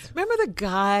welcome. Remember the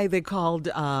guy they called,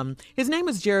 his name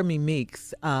was Jeremy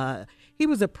Meeks. He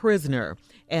was a prisoner,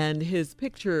 and his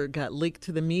picture got leaked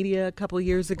to the media a couple of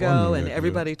years ago, and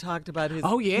everybody talked about his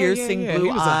piercing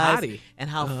blue eyes and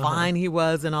how fine he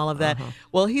was and all of that.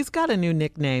 Well, he's got a new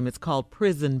nickname. It's called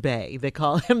Prison Bay. They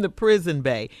call him the Prison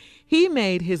Bay. He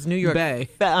made his New York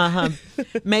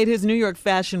made his New York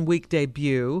Fashion Week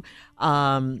debut.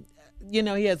 You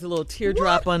know, he has a little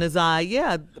teardrop on his eye.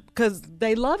 Yeah, because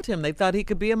they loved him. They thought he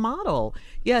could be a model.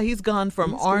 Yeah, he's gone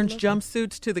from orange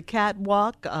jumpsuits to the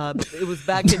catwalk. It was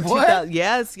back in 2000.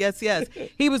 Yes.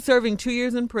 He was serving 2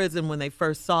 years in prison when they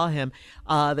first saw him.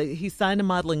 He signed a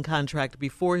modeling contract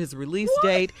before his release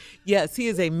date. Yes, he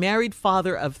is a married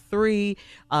father of 3.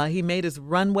 He made his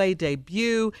runway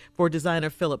debut for designer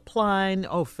Philip Plein.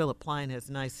 Oh, Philip Plein has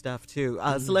nice stuff, too.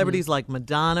 Celebrities like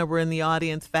Madonna were in the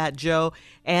audience, Fat Joe,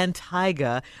 and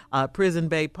Tyga. Prison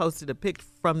Babe posted a pic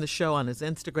from the show on his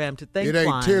Instagram to thank Plein. It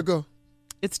ain't Tigger?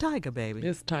 It's Tyga, baby.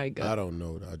 It's Tyga. I don't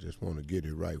know. I just want to get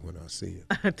it right when I see it.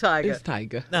 Tyga. It's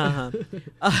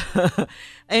Tyga.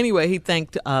 Anyway, he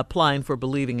thanked Plein for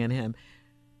believing in him.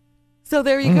 So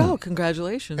there you go.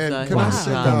 Congratulations. And can I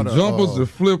send out a, jumpers and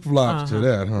flip-flops to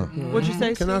that, huh? What'd you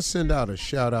say, Can I send out a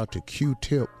shout-out to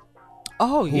Q-Tip?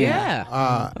 Oh, who yeah.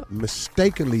 I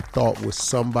mistakenly thought was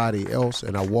somebody else,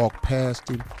 and I walked past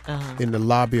him in the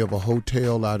lobby of a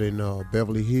hotel out in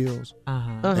Beverly Hills.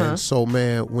 And so,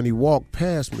 man, when he walked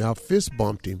past me, I fist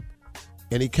bumped him,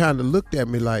 and he kind of looked at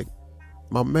me like,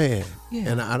 my man.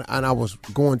 Yeah. And I was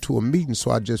going to a meeting, so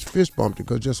I just fist bumped him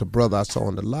because just a brother I saw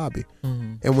in the lobby.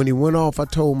 And when he went off, I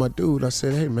told my dude, I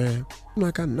said, hey, man, I'm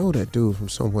like, I know that dude from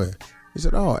somewhere. He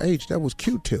said, oh, H, that was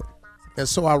Q-Tip. And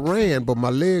so I ran, but my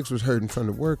legs was hurting from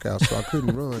the workout, so I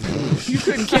couldn't run. You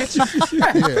couldn't catch him?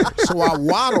 Yeah. So I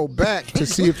waddled back to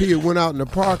see if he had went out in the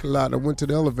parking lot. I went to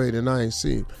the elevator, and I ain't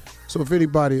see him. So if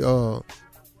anybody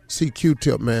see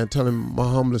Q-Tip, man, tell him my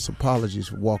humblest apologies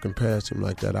for walking past him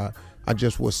like that. I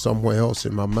just was somewhere else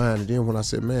in my mind. And then when I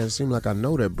said, man, it seemed like I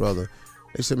know that brother,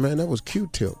 they said, man, that was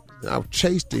Q-Tip. I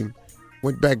chased him,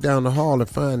 went back down the hall to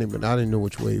find him, but I didn't know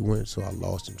which way he went, so I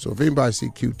lost him. So if anybody see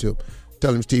Q-Tip,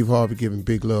 tell him Steve Harvey give him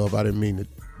big love. I didn't mean to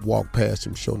walk past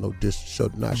him,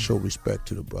 not show respect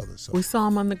to the brother. So we saw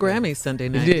him on the Grammys Sunday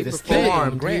night. He did. It's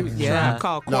Grammys. Yeah.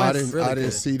 I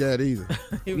didn't see that either.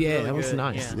 Yeah, that was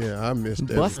nice. Yeah, I missed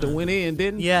that. Buster went in,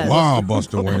 didn't he? Yes. Wow,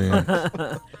 Buster went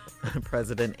in.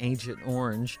 President Agent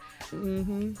Orange.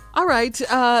 All right.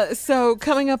 So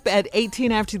coming up at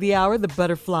 18 after the hour, the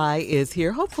butterfly is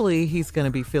here. Hopefully he's going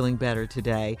to be feeling better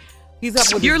today. He's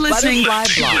up with You're his listening butterfly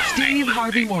to block. the Steve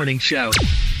Harvey Morning Show.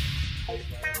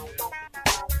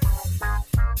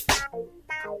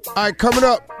 All right, coming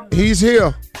up, he's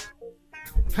here.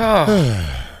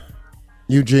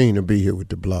 Eugene will be here with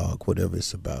the blog, whatever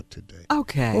it's about today.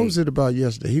 Okay. What was it about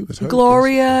yesterday? He was hurt.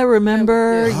 Gloria,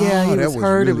 remember? Yeah, he that was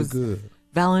hurt. Really it was good.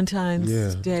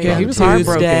 Valentine's Day. Yeah, he was Tuesday,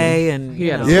 heartbroken. and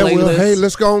yeah, well, hey,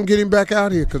 let's go and get him back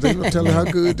out here because they're going to tell him how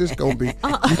good this going to be.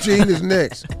 Eugene is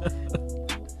next.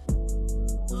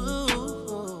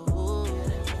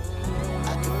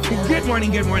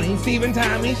 Good morning. Stephen,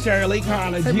 Tommy, Shirley,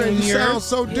 Carla, Hey, Jr. man, you sound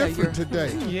so different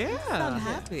today. I'm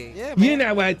happy. Yeah, man. You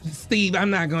know what, Steve? I'm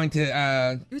not going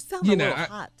to. You sound a little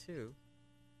hot, too.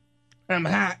 I'm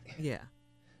hot. Yeah.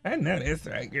 I know that's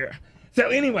right, girl. So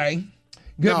anyway,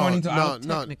 good morning to all.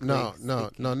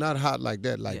 No, not hot like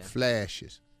that, like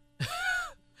flashes.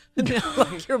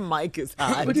 Like your mic is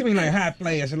hot. What do you mean, like hot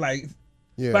flash? Like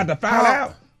Yeah. about to fall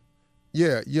out?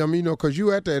 Yeah, I mean, because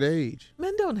you at that age.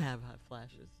 Men don't have hot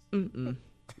flashes. No,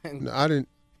 I didn't.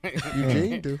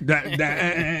 Eugene do.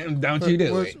 Don't you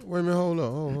do it. Wait a minute, hold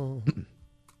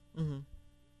on.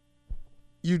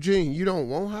 Eugene, you don't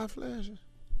want hot flashes?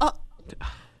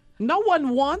 No one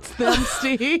wants them,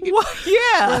 Steve.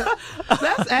 Yeah.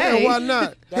 That's Yeah, why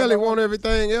not? Hell, he want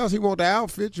everything else. He want the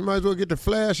outfit. You might as well get the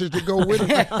flashes to go with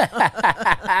it.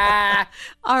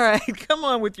 All right, come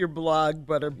on with your blog,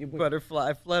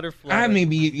 butterfly, flutterfly. I may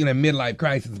be in a midlife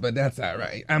crisis, but that's all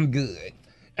right. I'm good.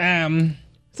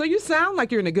 So you sound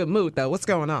like you're in a good mood, though. What's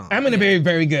going on? I'm in a very,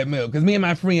 very good mood because me and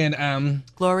my friend,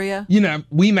 Gloria,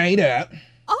 we made up.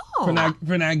 Oh.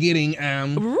 For not getting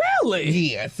Really?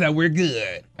 Yeah, so we're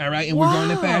good. All right, and we're going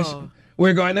to fashion.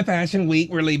 We're going to Fashion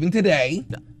Week. We're leaving today.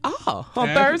 Oh, on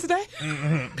Thursday?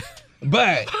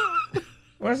 But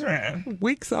what's wrong?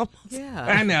 Weeks almost. Yeah.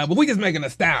 I know, but we just making a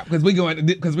stop because we're going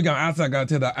to also go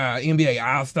to the NBA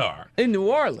All Star In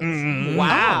New Orleans.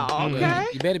 Wow. Okay.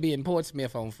 You better be in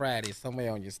Portsmouth on Friday,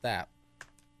 somewhere on your stop.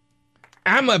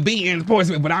 I'm going to be in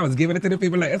Portsmouth, but I was giving it to the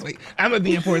people last week. I'm going to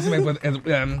be in Portsmouth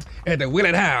at the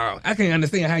Willett Howell. I can't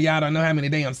understand how y'all don't know how many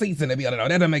damn seats in the building. That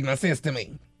doesn't make no sense to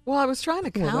me. Well, I was trying to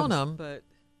count them, but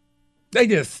they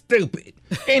just stupid.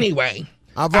 Anyway.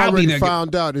 I've already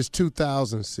found out it's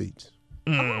 2,000 seats.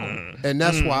 And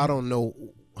that's why I don't know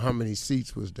how many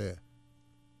seats was there.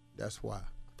 That's why.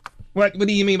 What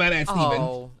do you mean by that, Stephen?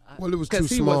 Oh, well, it was too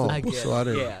small, so I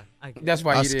didn't. Yeah. That's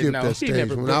why I you didn't know. skipped that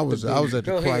stage when I was at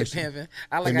Go the ahead, Chrysler. Pimpin'.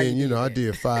 I like And how then, you did I that.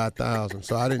 did 5,000.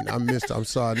 So I missed. I'm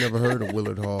sorry. I never heard of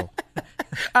Willard Hall.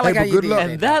 I like Hey, how but you good did luck.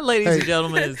 And that, ladies and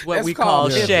gentlemen, is what That's we called call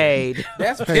pimping. shade.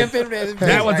 That's pimping.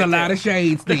 That was a lot of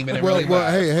shade, Stephen. It really Well,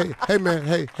 was. hey, man,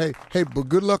 hey, but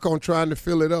good luck on trying to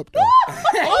fill it up, though.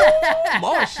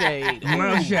 More shade.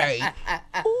 More shade.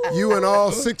 You and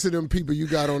all 6 of them people you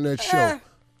got on that show.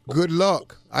 Good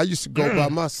luck. I used to go by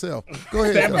myself. Go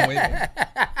ahead. 7 John. women.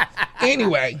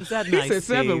 Anyway, Is that He nice, said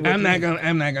 7 Steve? women. I'm not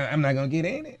gonna get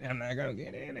in it. I'm not gonna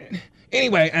get in it.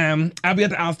 Anyway, I'll be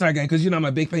at the All-Star game because I'm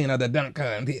a big fan of the dunk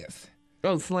contest.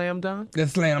 Oh, slam dunk. The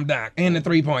slam dunk and the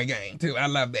 3-point game too. I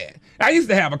love that. I used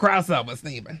to have a crossover,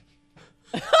 Stephen.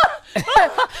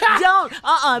 Don't.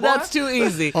 That's too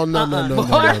easy. Oh, no.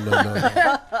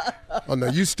 Oh, no,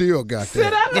 you still got Sit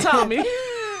that. up, Tommy.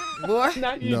 Boy.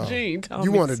 Not No. Eugene. Tommy.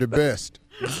 You wanted the best.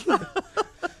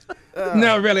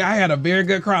 No, really, I had a very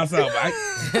good crossover.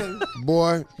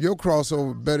 Boy, your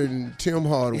crossover better than Tim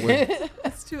Hardaway.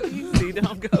 That's too easy.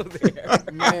 Don't go there.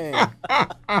 Man.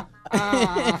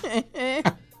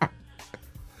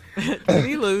 Did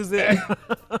he lose it?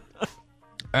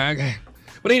 Okay,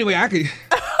 but anyway, I could.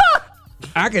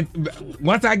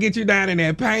 Once I get you down in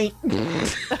that paint,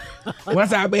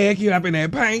 once I bag you up in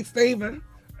that paint, Stephen,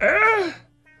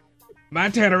 my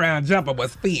turnaround jumper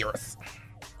was fierce.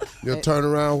 Your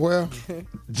turnaround where?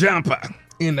 Jumper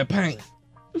in the paint.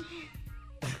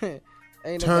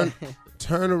 Ain't Turn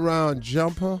nobody- around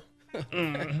jumper.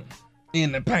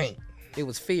 In the paint. It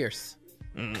was fierce.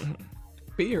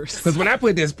 Fierce. Because when I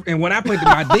put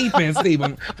my defense,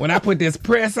 Stephen, when I put this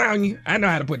press on you, I know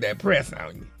how to put that press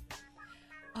on you.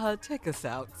 Take us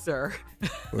out, sir.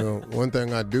 Well, one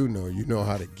thing I do know, you know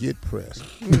how to get pressed.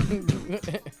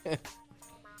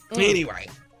 Anyway,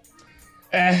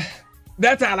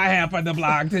 that's all I have for the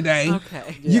blog today.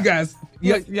 Okay. You guys,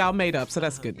 Y'all made up, so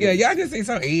that's good. yeah, y'all just seem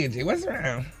so edgy. What's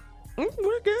wrong?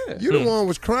 We're good. You the one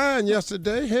was crying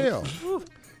yesterday. Hell,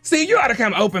 See, you ought to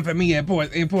come open for me in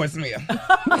Portsmouth.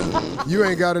 you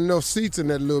ain't got enough seats in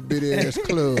that little bitty ass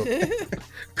club.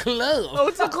 Club. Oh,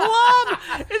 it's a club.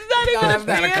 It's not even a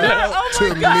theater. Oh,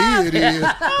 To me, it is.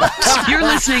 You're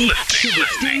listening to the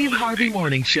Steve Harvey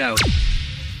Morning Show.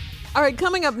 All right,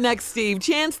 coming up next, Steve,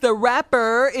 Chance the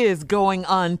Rapper is going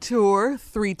on tour.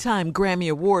 3-time Grammy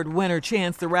Award winner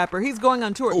Chance the Rapper. He's going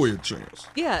on tour. Oh, yeah, Chance.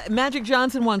 Yeah, Magic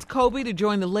Johnson wants Kobe to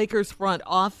join the Lakers front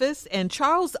office, and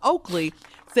Charles Oakley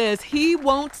says he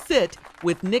won't sit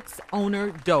with Knicks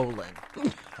owner Dolan.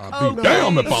 I'll be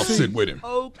damned if I'll sit with him.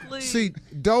 Oakley. See,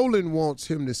 Dolan wants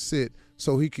him to sit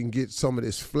so he can get some of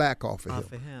this flack off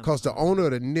of him. Because the owner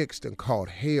of the Knicks done caught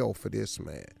hell for this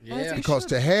man. Yeah. Because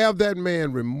to have that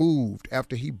man removed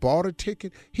after he bought a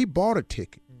ticket.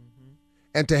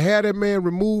 And to have that man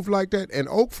removed like that, and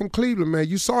Oak from Cleveland, man,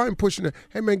 you saw him pushing it.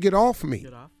 Hey, man, get off me.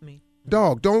 Get off me.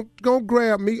 Dog, don't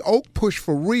grab me. Oak pushed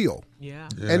for real. Yeah.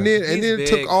 And then He's it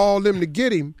took big. all them to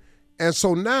get him. And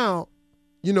so now,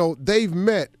 they've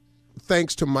met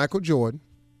thanks to Michael Jordan.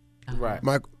 Right.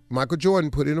 Michael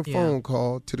Jordan put in a Yeah. phone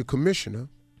call to the commissioner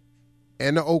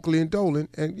and the Oakley and Dolan.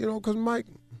 And,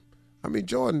 because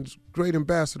Jordan's great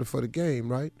ambassador for the game,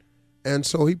 right? And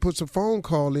so he puts a phone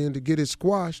call in to get it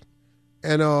squashed.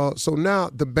 And so now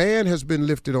the ban has been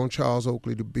lifted on Charles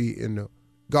Oakley to be in the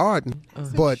Garden.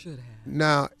 But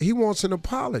now he wants an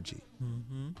apology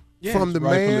from the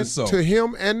rightfully man so. to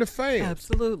him and the fans.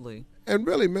 Absolutely. And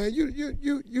really, man,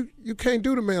 you can't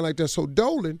do the man like that. So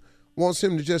Dolan wants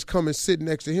him to just come and sit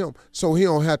next to him so he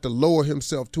don't have to lower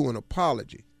himself to an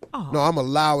apology. Oh. No, I'm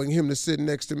allowing him to sit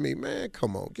next to me. Man,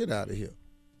 come on, get out of here.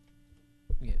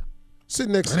 Yeah. Sit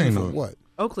next That to me ain't for no- what?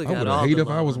 Oakley I got would all have hated the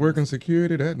if I was loans. working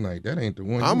security that night. That ain't the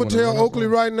one. I'm going to tell Oakley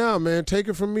right now, man, take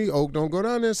it from me, Oak. Don't go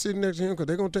down there sitting next to him because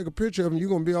they're going to take a picture of him. You're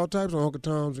going to be all types of Uncle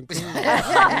Toms and cool.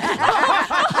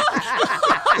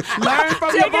 Learn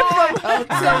from your boy.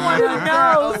 Someone who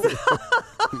knows.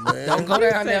 Man, Don't go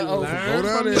down there, Oak. Go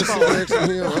down there and sit next to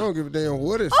him. I don't give a damn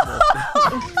what it's for.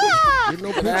 Get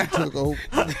no picture took, Oak.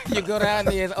 You go down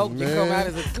there as Oak, you come Man. out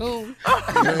as a coon.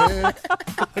 Man,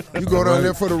 you go down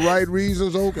there for the right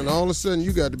reasons, Oak, and all of a sudden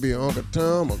you got to be an Uncle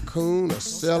Tom, a coon, a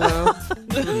sellout.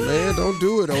 Man, don't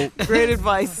do it, Oak. Great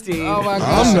advice, Steve. Oh, my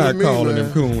God. I'm not Me, calling man.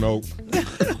 him coon, Oak.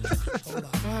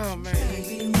 Oh, man.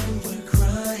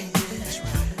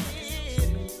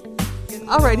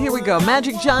 All right, here we go.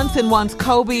 Magic Johnson wants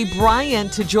Kobe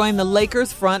Bryant to join the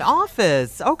Lakers front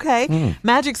office. Okay.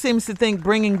 Magic seems to think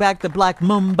bringing back the Black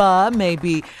Mamba may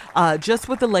be just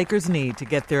what the Lakers need to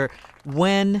get their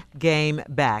win game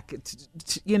back.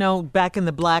 Back in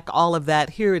the black, all of that.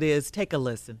 Here it is. Take a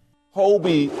listen.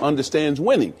 Kobe understands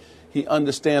winning. he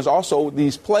understands also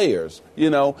these players,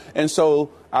 And so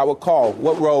I would call,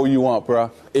 what role you want,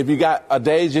 bro? If you got a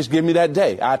day, just give me that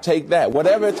day. I take that.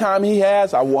 Whatever time he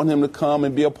has, I want him to come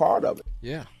and be a part of it.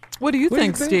 Yeah. What do you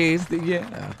think, Steve?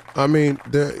 Yeah. I mean,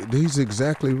 he's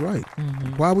exactly right.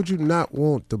 Why would you not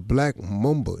want the Black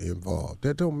Mamba involved?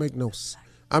 That don't make no sense.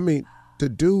 I mean, the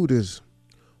dude is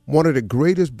one of the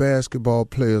greatest basketball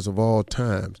players of all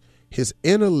times. His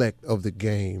intellect of the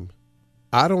game,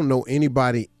 I don't know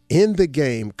anybody in the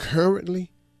game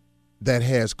currently that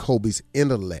has Kobe's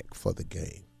intellect for the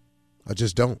game. I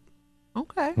just don't.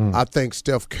 Okay. I think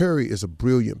Steph Curry is a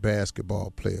brilliant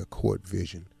basketball player, court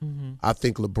vision. I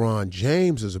think LeBron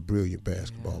James is a brilliant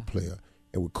basketball player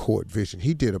and with court vision.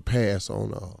 He did a pass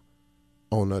on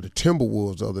the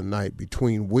Timberwolves the other night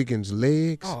between Wiggins'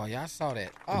 legs. Oh, yeah, I saw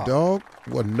that. The dog,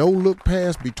 a no-look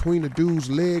pass between the dude's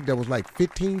leg that was like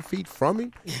 15 feet from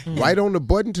him, right on the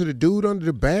button to the dude under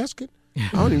the basket. I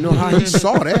don't even know how he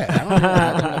saw that.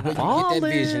 I don't know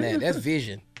where you get that vision at. That's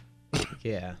vision.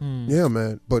 Yeah. Yeah,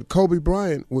 man. But Kobe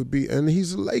Bryant would be, and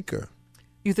he's a Laker.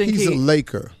 You think he's a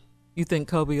Laker? You think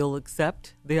Kobe will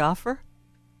accept the offer?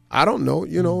 I don't know.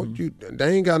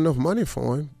 They ain't got enough money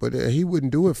for him, but he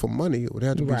wouldn't do it for money. It would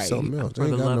have to be something else. For They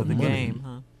ain't the got love enough of the money. game,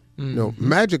 huh?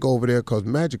 Magic over there, because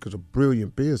Magic is a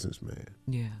brilliant businessman.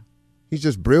 Yeah. He's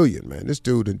just brilliant, man. This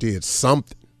dude did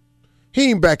something.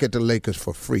 He ain't back at the Lakers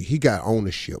for free. He got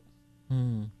ownership.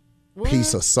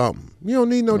 Piece of something. You don't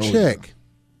need no check.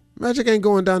 Magic ain't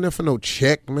going down there for no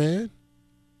check, man.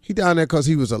 He down there because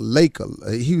he was a Laker.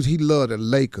 He loved the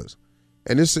Lakers.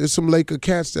 And it's some Laker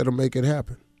cats that'll make it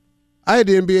happen. I had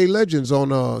the NBA legends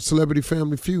on Celebrity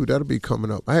Family Feud. That'll be coming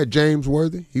up. I had James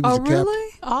Worthy. He was the captain.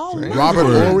 Oh, really? Robert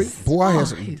Horry. Boy, I had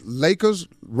some Lakers.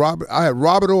 I had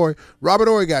Robert Horry. Robert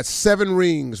Horry got 7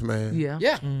 rings, man.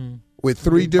 Yeah. With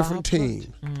 3 different teams.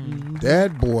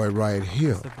 That boy right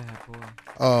here.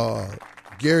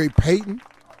 Gary Payton.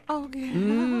 Oh,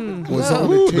 yeah. Was on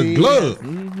the team. The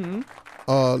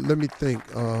glove. Let me think.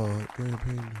 Gary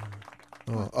Payton.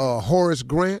 Horace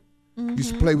Grant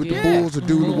used to play with the Bulls. The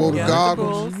dude who wore the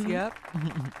goggles. Yep.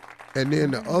 And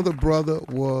then the other brother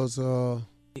was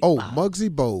Muggsy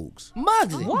Bogues.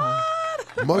 Muggsy. What?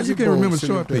 Muggsy You can't Bogues remember in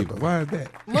short the people. Why is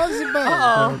that? Muggsy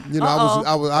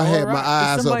Bogues. I had my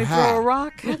eyes up Did somebody high. throw a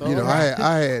rock?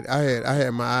 I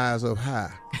had my eyes up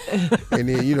high, and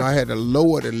then I had to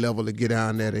lower the level to get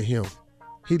down there to him.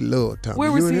 He loved Tommy.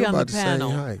 Where was You and he him on the about the same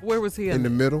panel? height. Where was he in the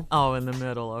middle? Oh, in the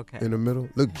middle. Okay. In the middle,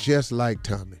 looked just like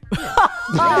Tommy.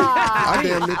 I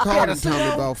damn near called him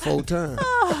Tommy about 4 times.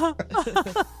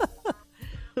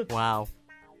 Wow.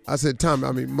 I said,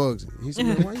 Muggsy. He said,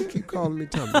 man, why you keep calling me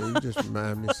Tommy? Man, you just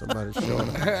remind me of somebody short.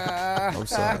 I'm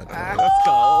sorry. Let's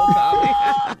go, Tommy.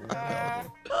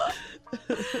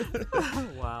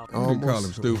 Wow. You didn't call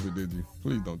him stupid, did you?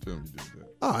 Please don't tell me you did that.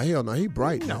 Oh, hell no. He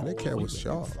bright, man. That cat was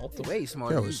sharp. Way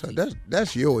smart. Cat was sharp.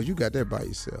 That's yours. You got that by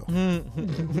yourself.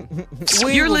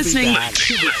 You're listening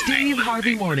to the Steve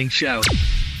Harvey Morning Show.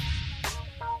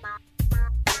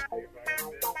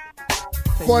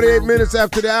 48 minutes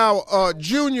after the hour,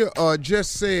 Junior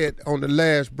just said on the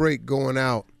last break going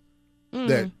out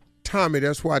that Tommy,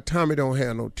 that's why Tommy don't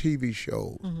have no TV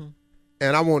shows.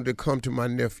 And I wanted to come to my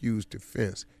nephew's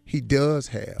defense. He does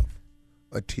have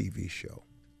a TV show.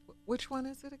 Which one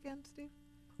is it again, Steve?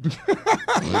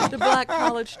 The Black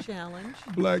College Challenge.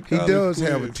 He does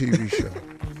have a TV show.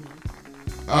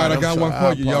 All right, I got one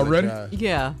for you. Y'all ready?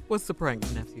 Yeah. What's the prank,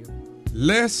 nephew?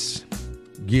 Let's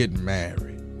get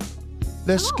married.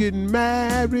 Let's get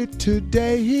married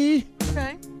today.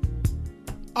 Okay.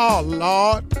 Oh,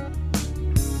 Lord.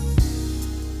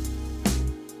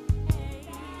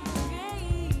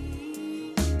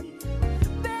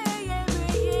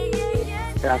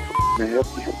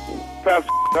 Pastor,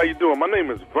 how you doing? My name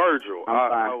is Virgil.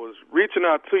 I was reaching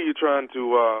out to you trying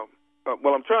to,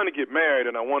 I'm trying to get married,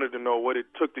 and I wanted to know what it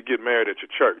took to get married at your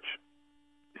church.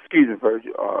 Excuse me,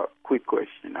 Virgil. Quick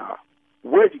question.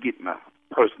 Where'd you get my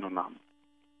personal number?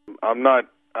 I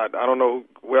don't know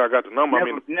where I got the number.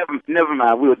 Never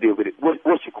mind. We'll deal with it.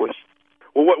 What's your question?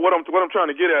 Well, what I'm trying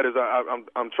to get at is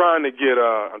I'm trying to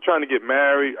get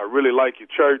married. I really like your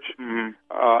church.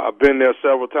 I've been there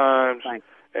several times. Thanks.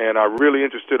 And I'm really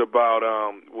interested about,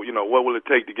 what will it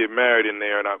take to get married in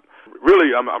there? And I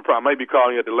might be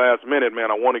calling you at the last minute,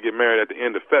 man. I want to get married at the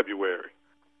end of February.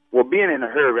 Well, being in a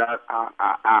hurry,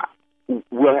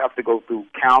 we'll have to go through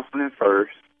counseling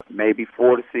first, maybe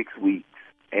 4 to 6 weeks,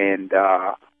 and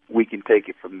we can take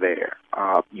it from there.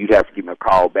 You'd have to give me a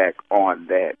call back on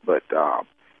that, but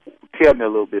tell me a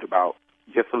little bit about,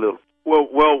 just a little Well,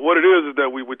 what it is that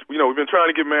we've been trying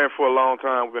to get married for a long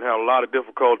time. We've been having a lot of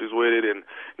difficulties with it, and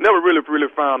never really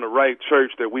found the right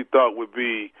church that we thought would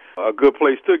be a good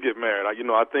place to get married.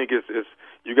 I think it's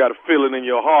you got to feel it in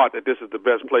your heart that this is the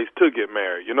best place to get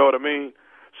married. You know what I mean?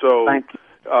 So, Thank you.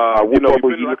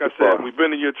 Like I said, we've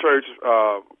been in your church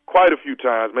quite a few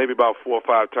times, maybe about 4 or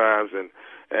 5 times,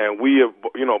 and we have,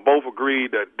 both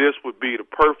agreed that this would be the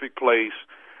perfect place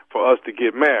for us to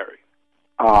get married.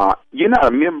 You're not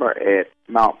a member at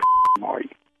Mount, are you?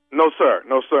 No, sir.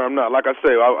 No, sir, I'm not. Like I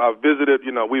say, I've visited,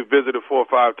 we've visited 4 or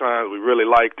 5 times. We really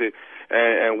liked it,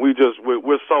 and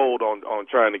we're sold on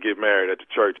trying to get married at the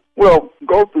church. Well,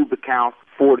 go through the council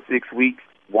 4 to 6 weeks,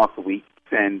 once a week,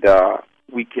 and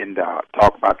we can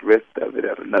talk about the rest of it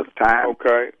at another time.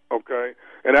 Okay.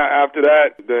 And after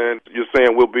that, then you're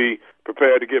saying we'll be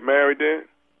prepared to get married then?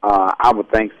 I would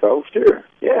think so, sure.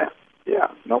 Yeah,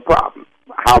 no problem.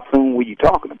 How soon were you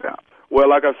talking about? Well,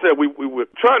 like I said, we were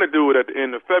trying to do it at the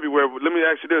end of February. But let me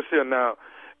ask you this here now.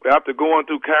 After going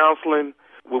through counseling,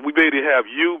 will we be able to have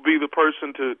you be the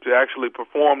person to actually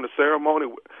perform the ceremony?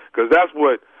 Because that's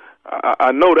what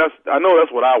I know. That's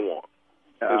what I want.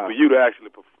 Is for you to actually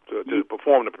to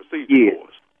perform the procedure for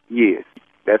us. Yes,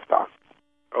 that's possible.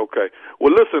 Okay.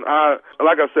 Well, listen,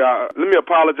 like I said, let me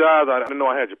apologize. I didn't know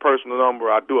I had your personal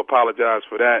number. I do apologize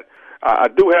for that. I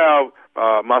do have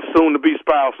my soon-to-be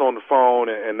spouse on the phone,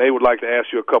 and they would like to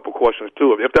ask you a couple questions,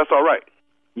 too, if that's all right.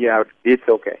 Yeah, it's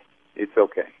okay. It's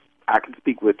okay. I can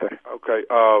speak with her. Okay.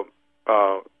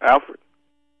 Alfred?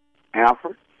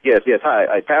 Alfred? Yes.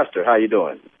 Hi, Pastor. How you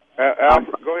doing?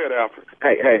 Alfred, go ahead, Alfred.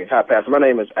 Hey, hi, Pastor. My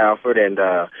name is Alfred, and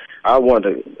I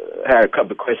wanted to have a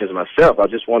couple of questions myself. I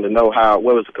just wanted to know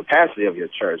what was the capacity of your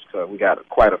church, because we got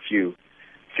quite a few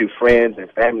friends and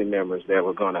family members that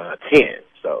were going to attend.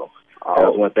 So that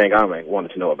was one thing I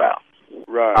wanted to know about.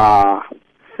 Right.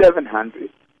 700.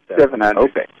 700.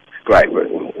 Okay. Great.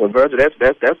 Well, Virgil,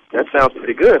 that sounds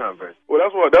pretty good, huh, Virgil?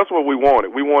 Well, that's what we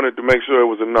wanted. We wanted to make sure it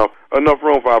was enough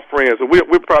room for our friends. So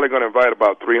we're probably going to invite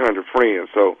about 300 friends.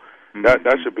 So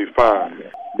that should be fine.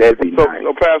 That'd be nice.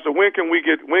 So, Pastor, when can we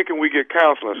get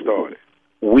counseling started?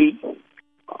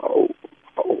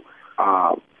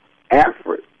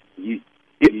 Alfred,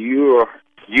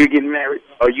 you're getting married?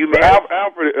 Are you married?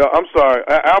 Alfred, I'm sorry.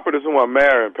 Alfred is who I'm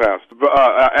marrying, Pastor.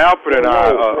 Alfred and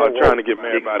I are trying to get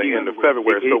married by the end of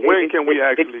February. So when can we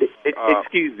actually...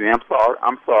 excuse me.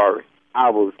 I'm sorry. I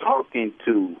was talking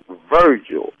to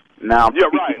Virgil. Now,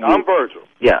 yeah, right. I'm Virgil.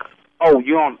 Yeah. Oh,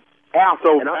 you're on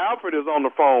Alfred. So Alfred is on the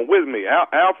phone with me.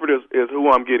 Alfred is who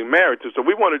I'm getting married to. So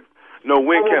we want to know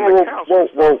when can the council...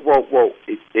 Whoa.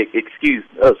 Excuse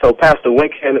me. So, Pastor, when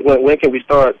can we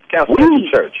start counseling at the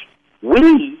church?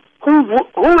 We? Who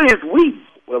is we?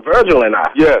 Well, Virgil and I.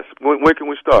 Yes. When can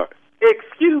we start?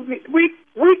 Excuse me. We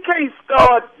can't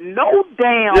start no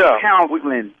damn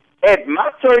counseling at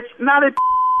my church, not at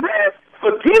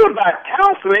Forget about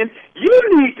counseling. You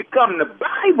need to come to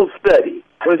Bible study.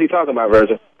 What is he talking about,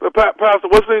 Virgil? Pastor,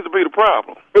 what seems to be the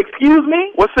problem? Excuse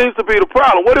me? What seems to be the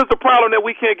problem? What is the problem that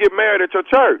we can't get married at your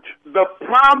church? The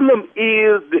problem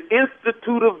is the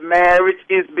institute of marriage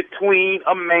is between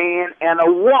a man and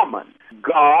a woman.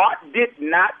 God did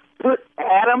not put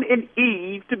Adam and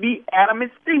Eve to be Adam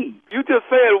and Steve. You just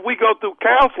said if we go through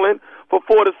counseling for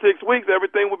 4 to 6 weeks,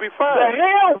 everything will be fine. The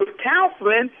hell with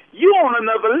counseling? You on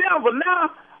another level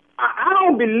now. I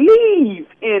don't believe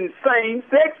in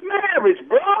same-sex marriage,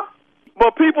 bro.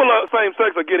 But people of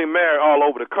same-sex are getting married all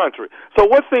over the country. So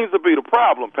what seems to be the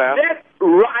problem, Pastor? That's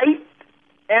right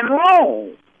and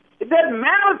wrong. It doesn't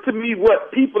matter to me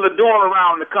what people are doing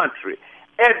around the country.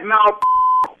 At Mount,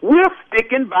 we're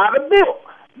sticking by the book.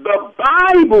 The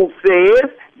Bible says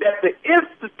that the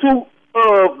institute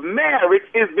of marriage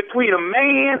is between a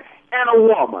man and a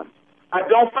woman. I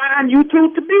don't find you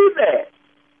two to be that.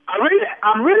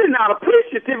 I'm really not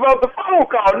appreciative of the phone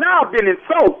call. Now I've been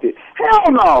insulted.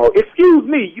 Hell no. Excuse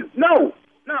me. No.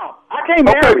 I can't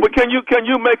marry. Okay, but can you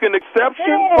make an exception?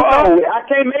 Hell no. I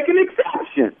can't make an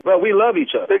exception. But we love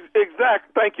each other.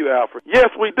 Exactly. Thank you, Alfred. Yes,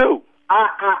 we do.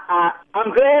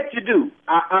 I'm glad you do.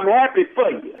 I'm happy for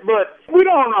you. But we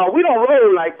don't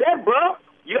roll like that, bro.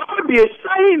 You ought to be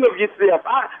ashamed of yourself.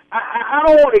 I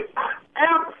don't want to.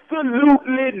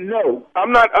 Absolutely no.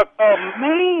 I'm not. A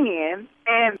man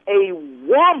and a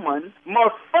woman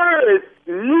must first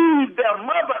leave their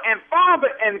mother and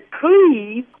father and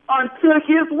cleave unto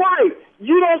his wife.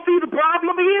 You don't see the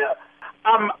problem here?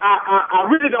 I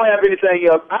really don't have anything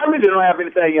else.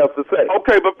 To say.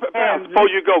 Okay, but before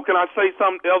you go, can I say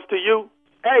something else to you?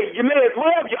 Hey, you may as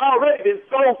well. You already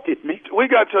insulted me. We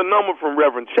got your number from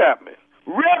Reverend Chapman.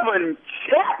 Reverend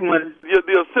Chapman.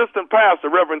 The assistant pastor,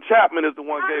 Reverend Chapman, is the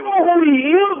one gave us. I know who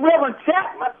he is, Reverend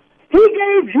Chapman. He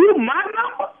gave you my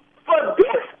number for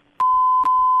this.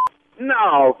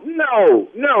 No,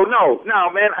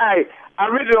 man. I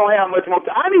really don't have much more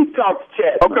time. I need to talk to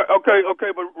Chapman.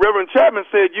 Okay, but Reverend Chapman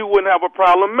said you wouldn't have a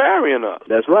problem marrying her.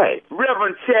 That's right.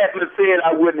 Reverend Chapman said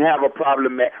I wouldn't have a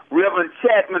problem. Reverend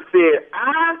Chapman said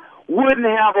I wouldn't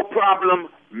have a problem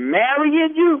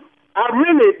marrying you. I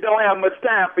really don't have much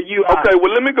time for you. Okay,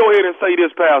 well, let me go ahead and say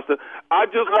this, Pastor. I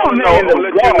just want to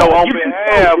let you know on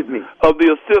behalf of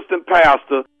the assistant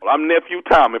pastor, I'm Nephew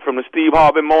Tommy from the Steve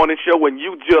Harvey Morning Show, and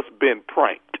you just been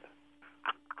pranked.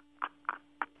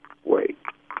 Wait.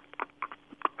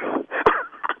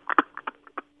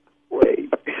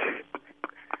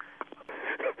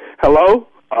 Hello?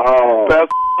 Oh. Pastor?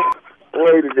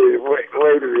 Wait a minute.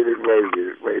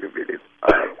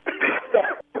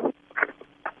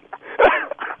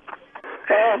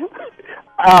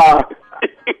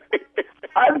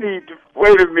 I need to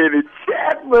wait a minute,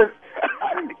 Chapman.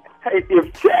 Hey,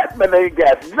 if Chapman ain't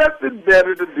got nothing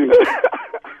better to do,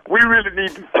 we really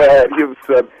need to find him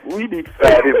something. We need to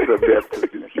find him something else to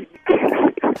do.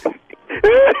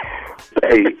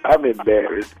 Hey, I'm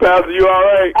embarrassed. Pastor, you all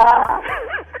right?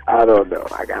 I don't know.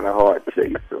 I got a hard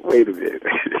chase. So wait a minute.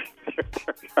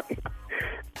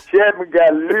 Chapman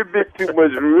got a little bit too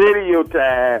much radio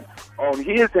time on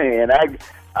his hand.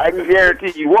 I can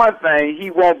guarantee you one thing, he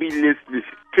won't be listening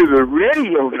to the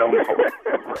radio no more.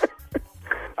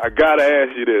 I gotta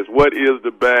ask you this. What is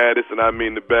the baddest, and I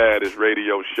mean the baddest,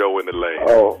 radio show in the land?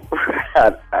 Oh,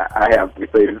 I have to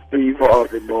say the Steve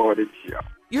Harvey Morning Show.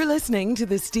 You're listening to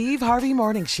the Steve Harvey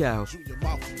Morning Show.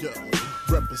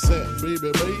 Represent,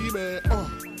 baby.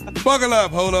 Buckle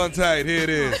up, hold on tight. Here it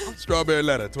is. Strawberry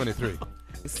Letter 23.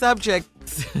 Subject,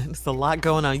 it's a lot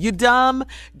going on. You dumb,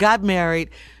 got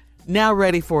married, now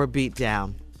ready for a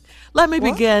beatdown. Let me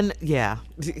begin. Yeah,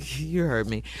 you heard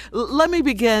me. Let me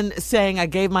begin saying I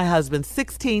gave my husband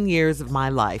 16 years of my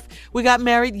life. We got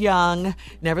married young.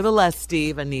 Nevertheless,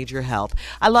 Steve, I need your help.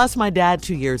 I lost my dad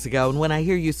 2 years ago, and when I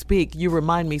hear you speak, you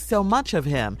remind me so much of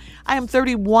him. I am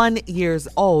 31 years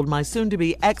old. My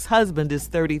soon-to-be ex-husband is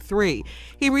 33.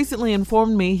 He recently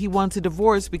informed me he wants a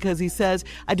divorce because he says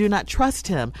I do not trust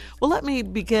him. Well, let me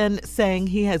begin saying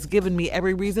he has given me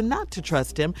every reason not to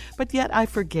trust him, but yet I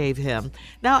forgave him.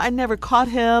 Now, I never caught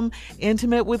him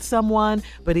intimate with someone,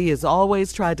 but he has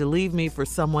always tried to leave me for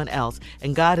someone else,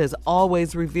 and God has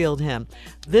always revealed him.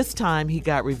 This time he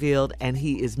got revealed, and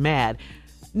he is mad.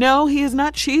 No, he has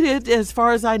not cheated as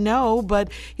far as I know,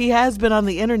 but he has been on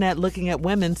the internet looking at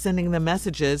women, sending them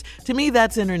messages. To me,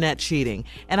 that's internet cheating,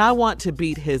 and I want to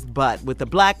beat his butt with a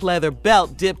black leather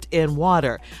belt dipped in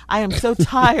water. I am so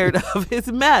tired of his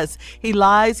mess. He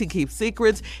lies, he keeps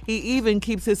secrets, he even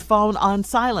keeps his phone on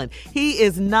silent. He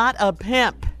is not a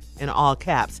pimp, in all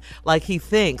caps, like he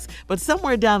thinks. But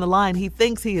somewhere down the line, he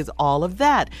thinks he is all of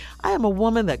that. I am a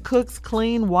woman that cooks,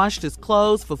 clean, washed his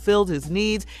clothes, fulfilled his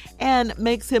needs, and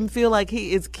makes him feel like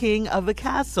he is king of the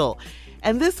castle.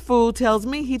 And this fool tells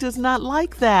me he does not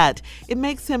like that. It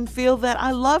makes him feel that I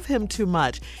love him too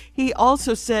much. He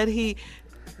also said he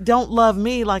don't love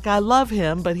me like I love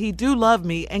him, but he do love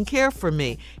me and care for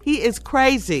me. He is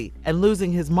crazy and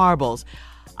losing his marbles,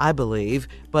 I believe,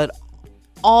 but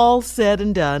all said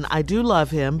and done, I do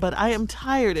love him, but I am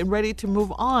tired and ready to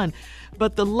move on.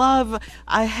 But the love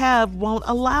I have won't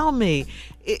allow me.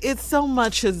 It's so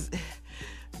much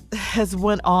has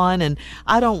went on, and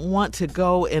I don't want to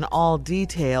go in all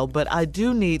detail, but I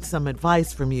do need some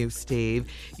advice from you, Steve.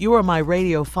 You are my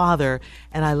radio father,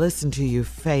 and I listen to you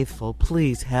faithful.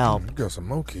 Please help. You got some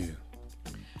more kids.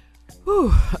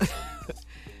 Whew.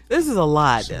 This is a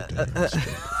lot.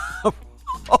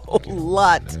 A whole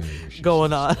lot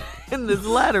going on in this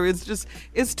letter.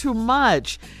 It's too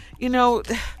much. You know,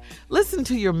 listen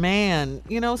to your man.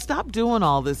 You know, stop doing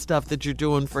all this stuff that you're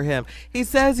doing for him. He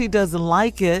says he doesn't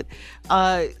like it.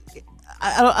 I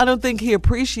don't think he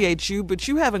appreciates you, but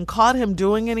you haven't caught him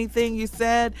doing anything, you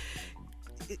said.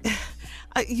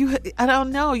 I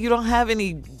don't know. You don't have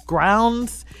any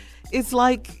grounds. It's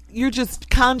like you're just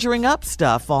conjuring up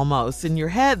stuff almost in your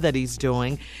head that he's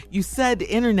doing. You said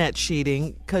internet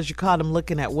cheating because you caught him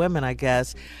looking at women, I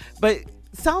guess. But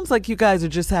sounds like you guys are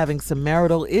just having some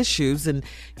marital issues, and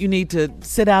you need to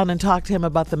sit down and talk to him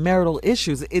about the marital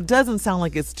issues. It doesn't sound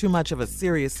like it's too much of a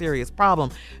serious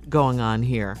problem going on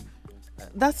here.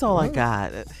 That's all I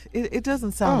got. It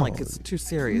doesn't sound like it's too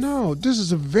serious. No, this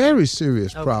is a very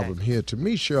serious problem here to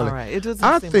me, Shirley. All right. It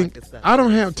doesn't seem like it's that. I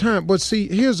don't have time. But see,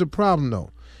 here's the problem, though.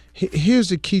 Here's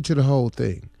the key to the whole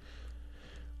thing.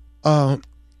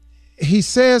 he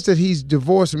says that he's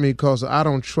divorcing me because I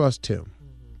don't trust him.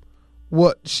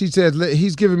 What she says,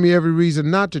 he's giving me every reason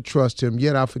not to trust him,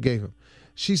 yet I forgave him.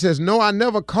 She says, no, I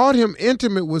never caught him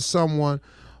intimate with someone,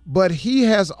 but he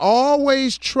has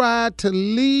always tried to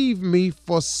leave me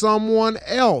for someone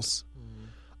else.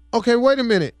 Okay, wait a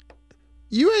minute.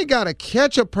 You ain't got to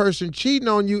catch a person cheating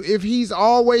on you if he's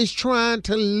always trying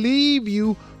to leave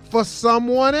you for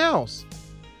someone else.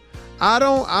 I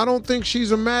don't think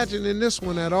she's imagining this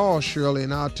one at all, Shirley,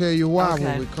 and I'll tell you why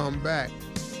when we come back.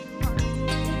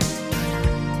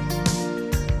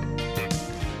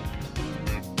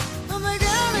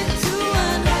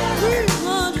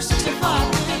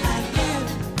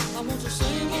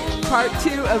 Part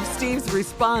 2 of Steve's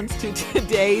response to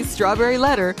today's Strawberry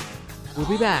Letter. We'll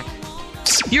be back.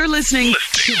 You're listening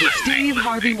to the Steve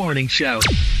Harvey Morning Show.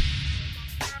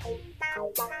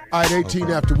 All right, 18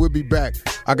 after. We'll be back.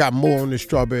 I got more on this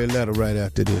Strawberry Letter right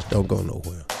after this. Don't go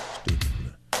nowhere.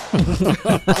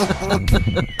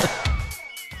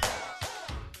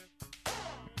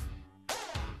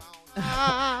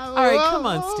 All right, come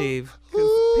on, Steve. Because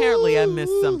apparently I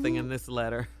missed something in this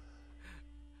letter.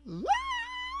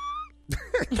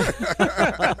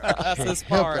 That's this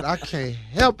part. I can't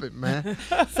help it, man.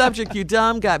 Subject, you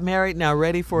dumb, got married, now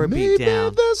ready for a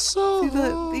beatdown.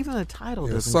 Even the title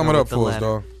doesn't sum it go up with the for us, letter.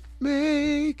 dog.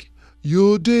 Make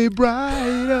your day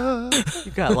brighter.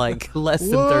 You got like less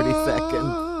than 30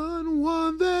 seconds.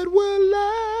 One that will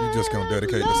last. You just gonna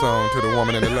dedicate the song to the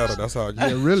woman in the letter. That's how you.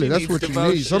 Yeah, really, that's what you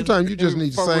need. Sometimes you just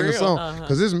need to sing a song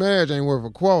because this marriage ain't worth a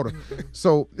quarter.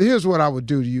 So here's what I would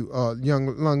do to you,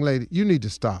 young lady. You need to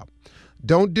stop.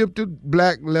 Don't dip the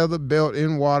black leather belt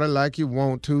in water like you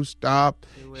want to. Stop.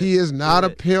 He is not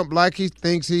a pimp like he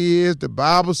thinks he is. The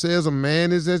Bible says a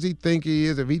man is as he think he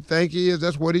is. If he think he is,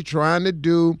 that's what he's trying to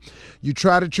do. You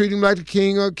try to treat him like the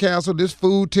king of the castle. This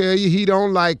fool tell you he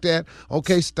don't like that.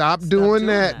 Okay, stop doing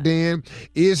that then.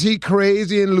 Is he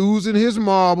crazy and losing his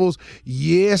marbles?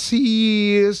 Yes,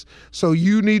 he is. So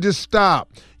you need to stop.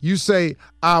 You say,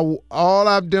 all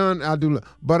I've done, I do,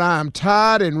 but I am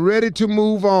tired and ready to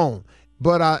move on.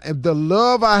 But the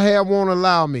love I have won't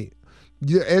allow me.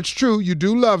 Yeah, it's true, you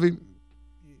do love him,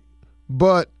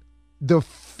 but the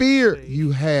fear you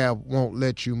have won't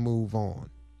let you move on.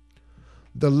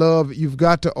 The love, you've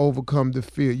got to overcome the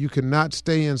fear. You cannot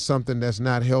stay in something that's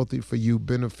not healthy for you,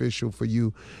 beneficial for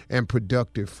you, and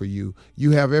productive for you.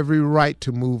 You have every right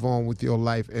to move on with your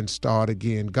life and start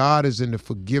again. God is in the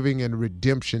forgiving and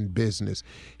redemption business.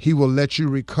 He will let you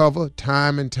recover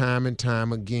time and time and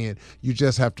time again. You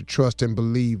just have to trust and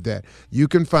believe that. You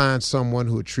can find someone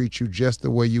who will treat you just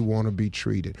the way you want to be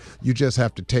treated. You just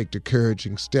have to take the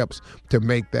encouraging steps to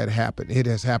make that happen. It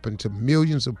has happened to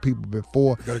millions of people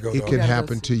before. It can happen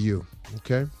to you.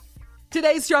 Okay?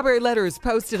 Today's Strawberry Letter is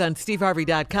posted on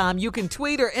steveharvey.com. You can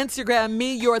tweet or Instagram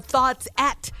me your thoughts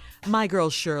at My Girl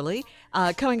Shirley.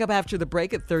 Coming up after the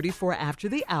break at 34 after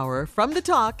the hour. From the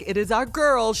talk, it is our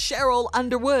girl, Cheryl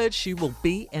Underwood. She will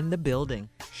be in the building.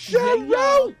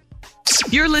 Cheryl!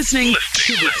 You're listening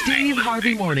to the Steve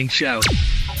Harvey Morning Show.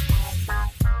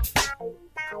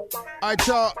 All right,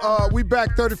 y'all. We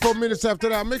back 34 minutes after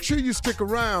that. Make sure you stick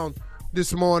around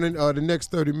this morning. The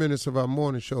next 30 minutes of our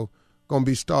morning show gonna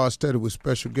be star-studded with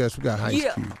special guests. We got Ice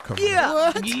Cube coming.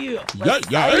 Yeah.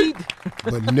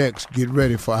 But next, get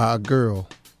ready for our girl,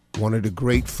 one of the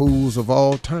great fools of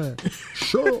all time,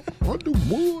 Cheryl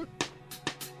Underwood.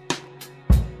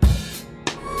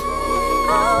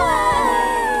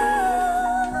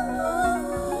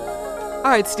 All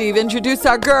right, Steve, introduce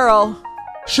our girl.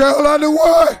 Cheryl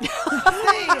Underwood.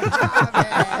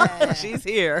 She's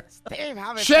here.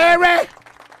 Sherry.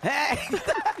 Hey,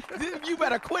 you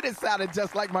better quit it sounding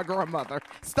just like my grandmother.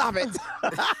 Stop it.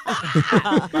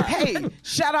 Hey,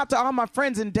 shout out to all my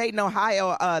friends in Dayton,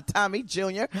 Ohio. Tommy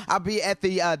Jr. I'll be at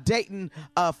the Dayton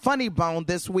Funny Bone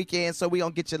this weekend, so we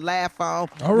going to get your laugh on.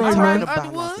 All right, man.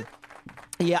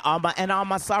 Yeah, all my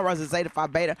sorors is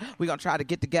 85 Beta. We're going to try to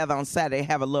get together on Saturday,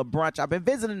 have a little brunch. I've been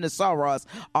visiting the sorors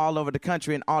all over the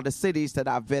country and all the cities that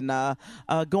I've been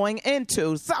going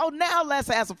into. So now let's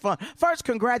have some fun. First,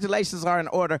 congratulations are in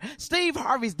order. Steve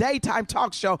Harvey's Daytime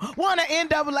Talk Show won an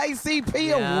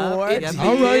NAACP award.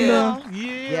 All right now.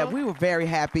 Yeah, we were very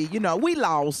happy. You know, we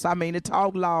lost. I mean, the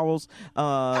talk lost.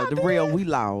 The real, we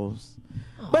lost.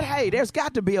 But hey, there's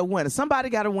got to be a winner. Somebody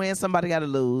got to win. Somebody got to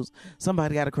lose.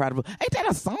 Somebody got to cry. Ain't that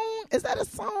a song? Is that a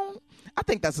song? I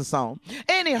think that's a song.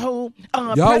 Anywho, y'all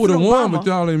would have President won, Obama- but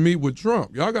y'all didn't meet with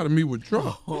Trump. Y'all got to meet with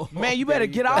Trump. Man, you better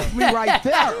get off me right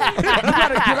there. You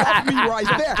better get off me right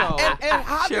there. And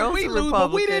how did Cheryl's we a lose?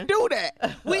 But we Republican. didn't do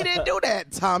that. We didn't do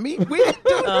that, Tommy. We didn't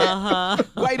do that.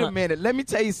 Wait a minute. Let me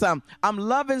tell you something. I'm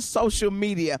loving social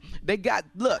media.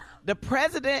 Look, the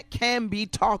president can be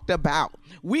talked about.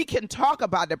 We can talk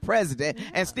about the president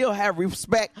and still have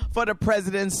respect for the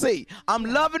presidency. I'm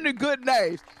loving the good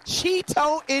names.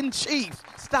 Cheeto in Chief.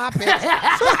 Stop it.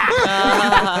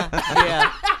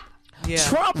 Yeah.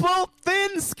 Trumple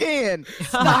thin skin.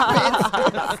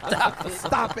 Stop it.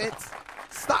 Stop it.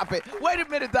 Stop it. Wait a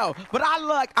minute though. But I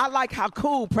like how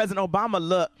cool President Obama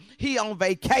looked. He on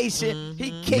vacation.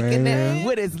 He kicking it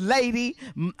with his lady,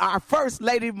 our first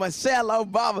lady, Michelle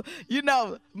Obama. You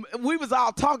know, we was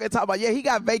all talking about, yeah, he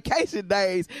got vacation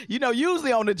days. You know,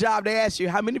 usually on the job they ask you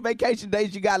how many vacation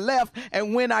days you got left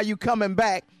and when are you coming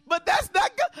back. But that's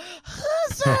not good.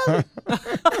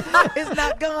 It's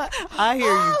not good. I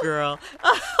hear you, girl.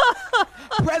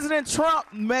 President Trump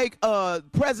make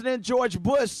President George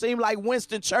Bush seem like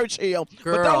Winston Churchill.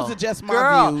 Girl. But those are just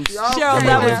my views. Cheryl,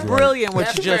 that was brilliant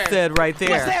what you just said right there.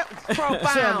 What's that?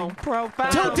 Profound.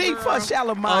 Too deep for a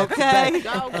shallow mind. Okay.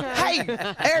 Hey,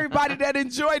 everybody that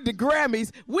enjoyed the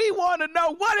Grammys, we want to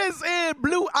know what is in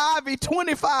Blue Ivy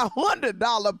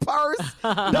 $2,500 purse.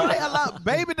 Don't they allow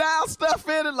baby doll stuff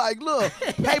in it? Like, look,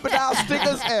 paper doll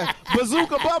stickers and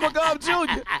Bazooka Bubblegum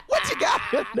Jr. What you got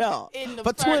in there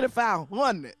for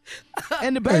 $2,500?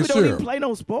 And the baby don't even play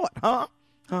no sport, huh?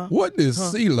 What does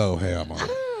CeeLo have on?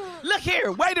 Look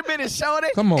here, wait a minute, Shorty.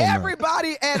 Come on, man.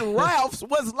 Everybody at Ralph's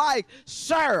was like,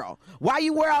 Cheryl, why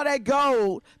you wear all that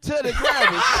gold to the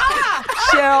Grammys?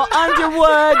 Cheryl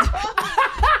Underwood.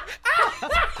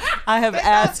 I have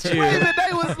asked you. Wait a minute,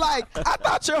 they was like, I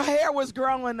thought your hair was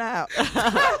growing out. You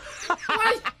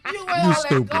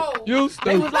stupid. You They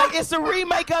stupid. was like, it's a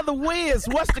remake of The Wiz.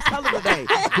 What's the color today?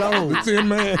 Gold. It's in,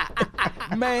 man.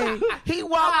 Man, he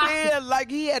walked in like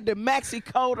he had the maxi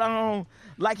coat on.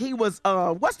 Like he was,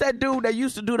 what's that dude that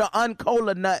used to do the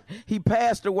Uncola Nut? He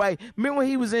passed away. Remember when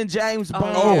he was in James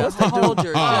Bond? What's that dude?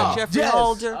 Holder. Jeffrey Yes.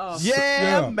 Holder.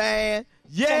 Yeah, Yeah. man.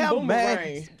 Yeah,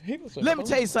 man. Let me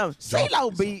tell you something.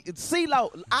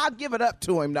 CeeLo, I'll give it up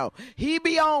to him though. He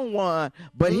be on one,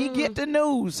 but he get the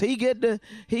news. He get the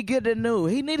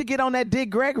news. He need to get on that Dick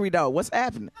Gregory though. What's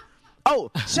happening?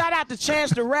 Oh, shout out to Chance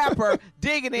the Rapper,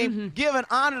 digging him, giving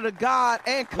honor to God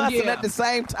and cussing at the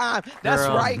same time. That's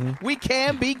Girl. right. We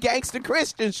can be gangster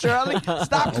Christians, Shirley.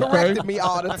 Stop correcting me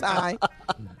all the time.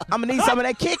 I'm going to need some of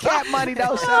that Kit Kat money,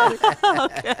 though, Shirley.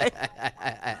 Okay.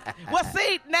 Well,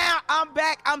 see, now I'm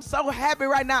back. I'm so happy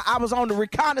right now. I was on the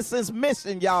reconnaissance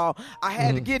mission, y'all. I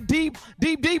had to get deep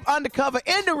undercover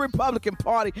in the Republican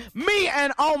Party. Me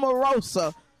and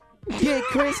Omarosa get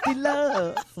Christy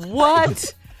love.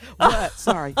 What? What?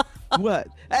 Sorry. What?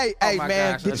 Hey, my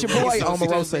man, gosh, get that's your boy so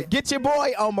Omarosa. stupid. Get your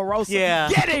boy Omarosa. Yeah.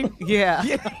 Get him. Yeah.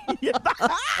 He a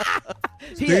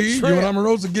Steve, you trip. and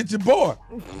Omarosa, get your boy.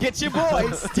 Get your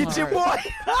boy. Get your boy.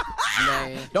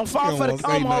 Man. Don't fall You for don't the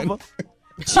wanna say come nothing. over.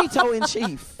 Cheeto in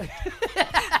Chief.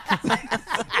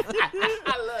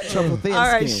 Triple thin All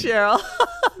right, skin. Cheryl.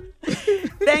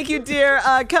 Thank you, dear.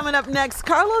 Coming up next,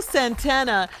 Carlos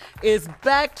Santana is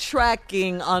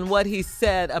backtracking on what he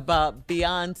said about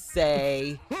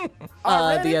Beyonce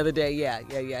the other day.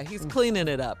 Yeah. He's cleaning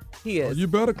it up. He is. You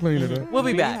better clean it up. We'll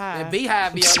be back. The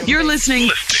Beehive be on them You're days. listening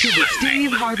to the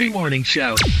Steve Harvey Morning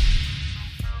Show.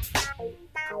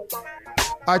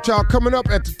 All right, y'all, coming up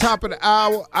at the top of the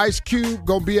hour, Ice Cube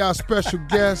gonna be our special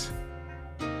guest.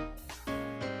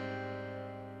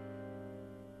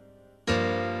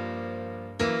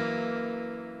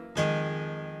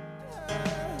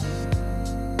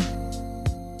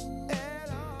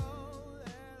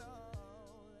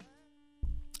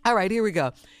 All right, here we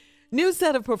go. New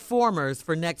set of performers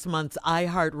for next month's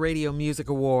iHeartRadio Music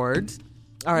Awards.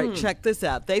 All right, check this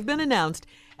out. They've been announced,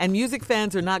 and music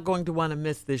fans are not going to want to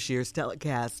miss this year's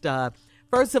telecast.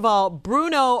 First of all,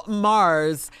 Bruno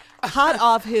Mars, hot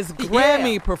off his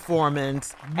Grammy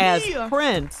performance as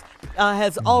Prince,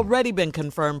 has already been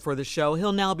confirmed for the show.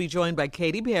 He'll now be joined by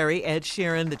Katy Perry, Ed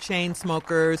Sheeran, The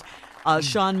Chainsmokers,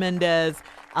 Shawn Mendes,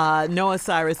 Noah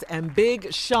Cyrus, and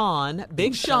Big Sean.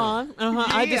 Big Sean.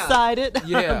 I decided.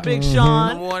 Yeah. Big Sean.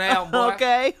 Number one out, boy.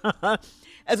 Okay.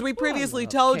 As we previously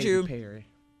told you, Perry.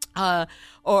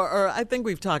 or I think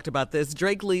we've talked about this,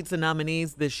 Drake leads the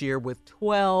nominees this year with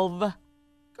 12.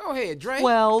 Go ahead, Drake.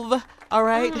 12. All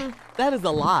right. That is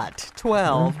a lot.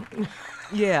 12.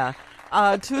 Yeah.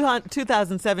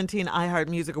 2017 iHeart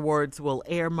Music Awards will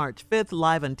air March 5th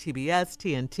live on TBS,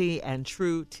 TNT, and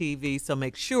True TV. So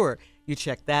make sure you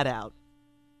check that out.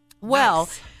 Well,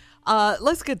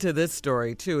 let's get to this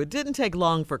story, too. It didn't take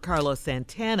long for Carlos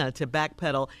Santana to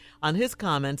backpedal on his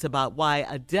comments about why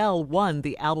Adele won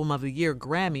the Album of the Year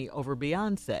Grammy over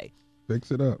Beyonce.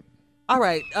 Fix it up. All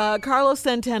right. Carlos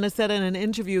Santana said in an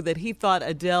interview that he thought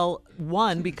Adele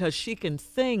won because she can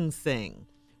sing,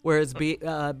 whereas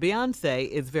Beyonce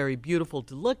is very beautiful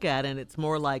to look at, and it's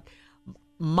more like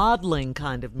modeling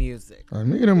kind of music. I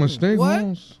made a mistake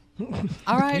once.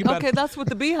 All right. Okay, that's what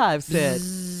the Beehive said.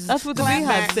 That's what the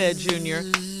Beehive said, Junior.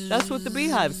 That's what the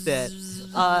Beehive said.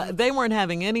 They weren't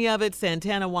having any of it.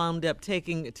 Santana wound up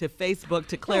taking to Facebook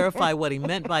to clarify what he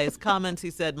meant by his comments.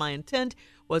 He said, "My intent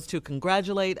was to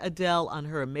congratulate Adele on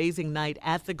her amazing night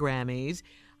at the Grammys.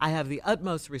 I have the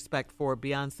utmost respect for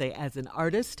Beyonce as an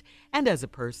artist and as a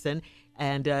person."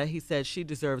 And he said she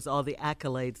deserves all the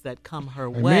accolades that come her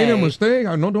way. I made a mistake.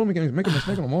 Don't make a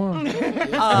mistake no more.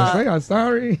 I'm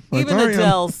sorry. Even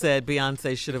Adele said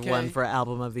Beyonce should have won for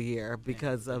Album of the Year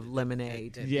because of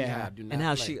Lemonade. Yeah. And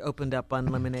how she opened up on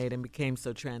Lemonade and became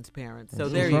so transparent. So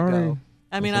there you go.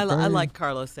 I mean, I like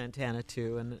Carlos Santana,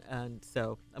 too. And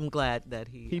so I'm glad that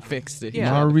he fixed it.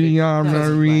 Yeah. Maria.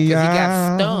 He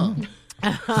got stung.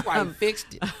 That's why he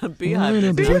fixed it.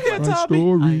 Beehive.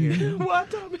 Story.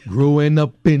 Growing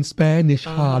up in Spanish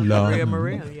Harlem.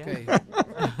 Maria, yeah.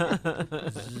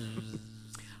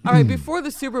 All right, before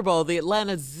the Super Bowl, the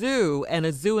Atlanta Zoo and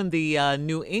a zoo in the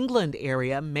New England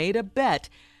area made a bet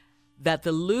that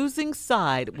the losing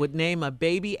side would name a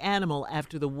baby animal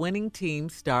after the winning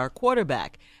team's star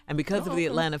quarterback. And because of the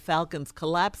Atlanta Falcons'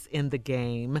 collapse in the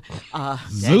game,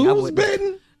 Zoo's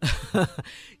betting?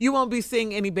 You won't be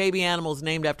seeing any baby animals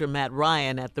named after Matt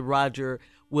Ryan at the Roger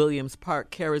Williams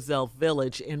Park Carousel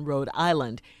Village in Rhode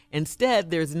Island. Instead,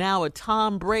 there's now a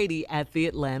Tom Brady at the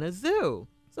Atlanta Zoo.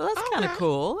 So that's kind of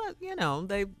cool. You know,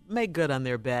 they made good on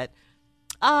their bet.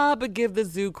 But give the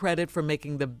zoo credit for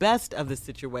making the best of the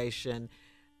situation.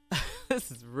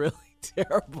 This is really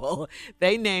terrible.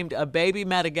 They named a baby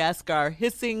Madagascar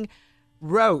hissing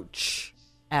roach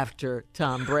after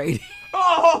Tom Brady.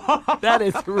 That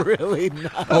is really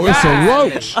nice. Oh, it's a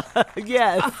roach.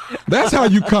 Yes. That's how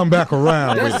you come back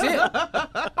around. That's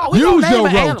it. Use your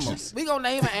roaches. We gonna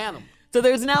name an animal. So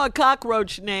there's now a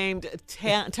cockroach named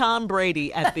Tom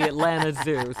Brady at the Atlanta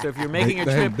Zoo. So if you're making a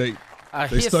trip...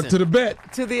 They stuck to the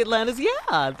bet. To the Atlantis,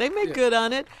 yeah. They made good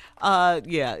on it.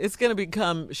 It's going to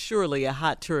become surely a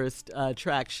hot tourist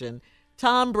attraction.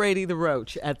 Tom Brady the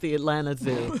roach at the Atlanta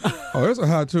Zoo. Oh, it's a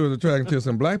hot tourist attraction until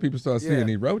some black people start seeing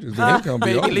these roaches. But it's going to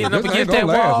be over. Lean up This against ain't that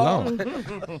gonna last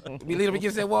wall. long. We lean up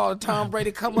against that wall, and Tom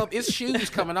Brady come up, his shoes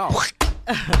coming off.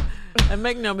 And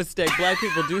make no mistake, black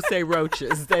people do say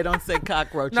roaches. They don't say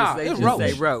cockroaches. No, they it's just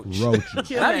say roach.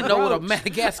 Roaches. I didn't know what a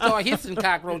Madagascar hissing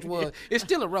cockroach was. It's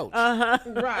still a roach.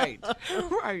 Right.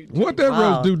 What that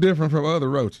roach do different from other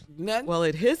roaches? Nothing. Well,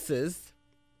 it hisses.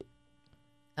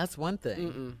 That's one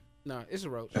thing. No, it's a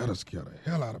roach. That'll scare the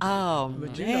hell out of me. Oh,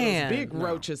 But you man. know those big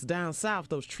roaches down south,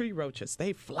 those tree roaches,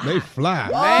 they fly. They fly.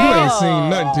 You ain't seen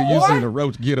nothing till you seen a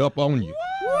roach get up on you.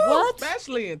 What?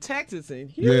 Especially in Texas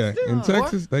and Yeah, Houston. in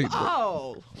Texas, they.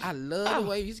 Oh. I love the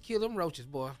way you used to kill them roaches,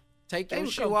 boy. Take They your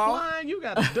would shoe come off, flying, you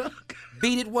got to duck.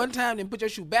 beat it one time, then put your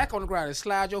shoe back on the ground and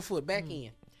slide your foot back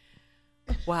in.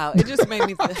 Wow, it just made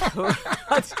me think.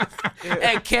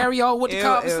 And carry on with the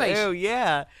conversation. Ew,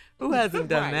 yeah. Who hasn't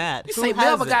done that? You Who say Melva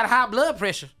hasn't? got high blood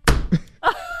pressure.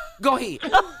 Go ahead.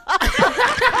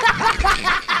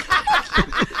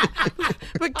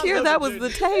 But Kier, that was the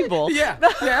table. Yeah,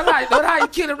 that's how you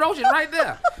kill a roach right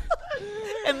there.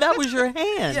 And that was your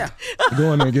hand. Yeah.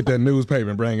 Go in there and get that newspaper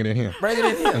and bring it in here. Bring it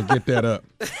in here. And get that up.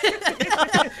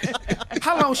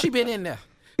 How long she been in there?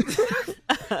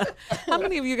 How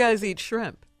many of you guys eat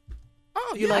shrimp?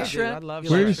 Oh, You yeah, like I do. shrimp? I love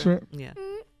You Where like is shrimp? Yeah.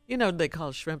 You know they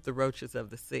call shrimp the roaches of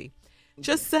the sea.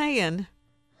 Just saying.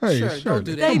 Hey, Shirley, don't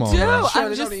do that. They Come on, do. man.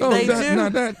 I'm just. don't They even- do. No,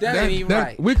 That ain't even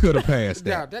right. We could have passed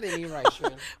No, that. that ain't even right,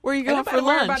 Shirley. Where are you going Ain't for nobody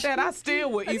worried lunch? about that. I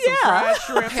still would eat Yeah. some fried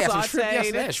shrimp, Had some shrimp sauteed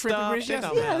yesterday. and Shrimp and stuff. grits It don't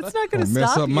yesterday. Yeah, matter. it's not going Don't to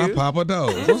mess stop up you. my Papa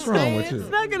Do's. What's wrong with It's you?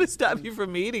 not going to stop you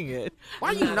from eating it.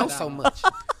 Why you know so much?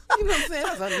 You know what I'm saying?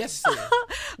 That's unnecessary.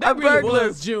 A burglar.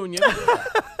 was Junior.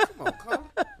 Come on, Carl.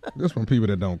 This from people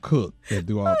that don't cook, that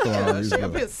do all throw all these She up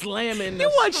stuff. here slamming You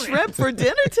want shrimp for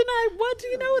dinner tonight? What do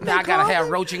you know what Now I they gotta call have it?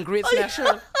 roach and grits now,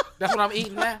 Shirley. That's what I'm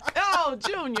eating now. Oh,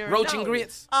 Junior. Roach no. and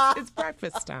grits. It's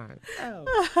breakfast time. Oh.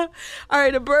 All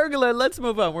right, a burglar. Let's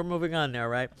move on. We're moving on now,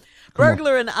 right?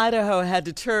 Burglar in Idaho had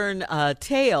to turn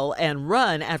tail and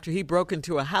run after he broke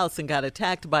into a house and got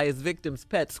attacked by his victim's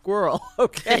pet squirrel.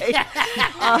 Okay.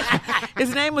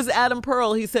 His name was Adam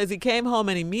Pearl. He says he came home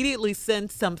and immediately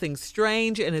sensed something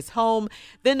strange in his home,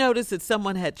 then noticed that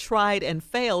someone had tried and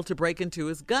failed to break into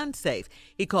his gun safe.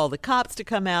 He called the cops to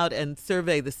come out and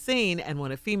survey the scene, and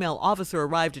when a female officer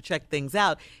arrived to check things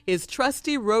out, his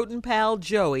trusty rodent pal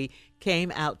Joey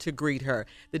came out to greet her.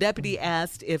 The deputy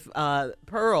asked if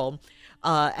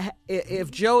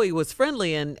if Joey was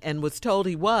friendly and was told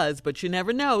he was, but you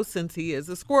never know since he is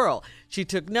a squirrel. She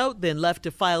took note, then left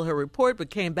to file her report,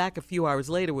 but came back a few hours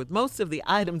later with most of the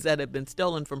items that had been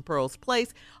stolen from Pearl's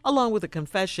place, along with a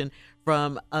confession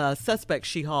from a suspect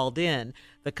she hauled in.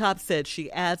 The cop said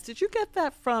she asked, "Did you get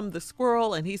that from the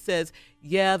squirrel?" And he says,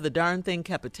 "Yeah, the darn thing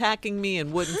kept attacking me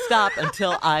and wouldn't stop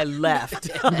until I left."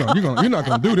 You're not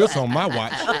going to do this on my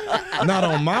watch. Not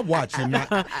on my watch.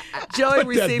 Joey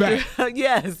received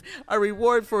a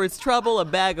reward for his trouble, a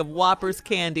bag of Whoppers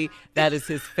candy. That is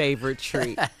his favorite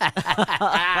treat. What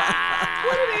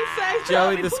did he say?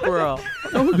 Joey the squirrel.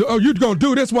 Oh, you going to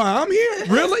do this while I'm here?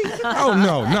 Really? Oh,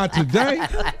 no, not today.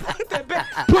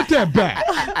 Put that back.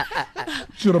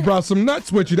 Should have brought some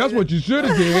nuts with you. That's what you should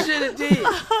have did.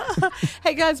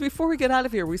 Hey, guys, before we get out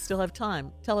of here, we still have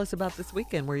time. Tell us about this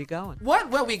weekend. Where are you going?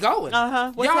 Where we going?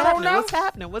 Uh-huh. Y'all don't know? What's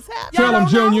happening? Tell them,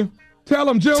 Junior. Tell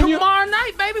them, Junior. Tomorrow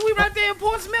night, baby, we right there in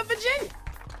Portsmouth, Virginia.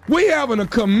 We having a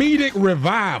comedic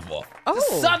revival. The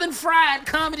Southern Fried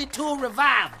Comedy Tour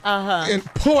Revival. In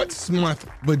Portsmouth,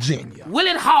 Virginia.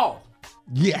 Willett Hall.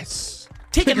 Yes.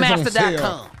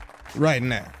 Ticketmaster.com. Right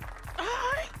now.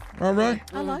 All right.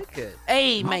 I like it.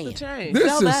 Amen.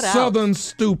 This is Southern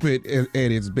stupid at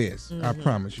its best. I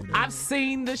promise you that. I've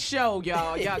seen the show,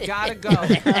 y'all. Y'all gotta go.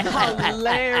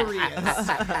 Hilarious.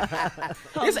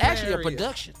 It's actually a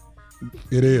production.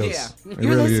 It is. Yeah. It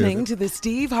You're really listening is. to the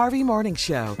Steve Harvey Morning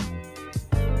Show.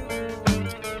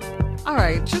 All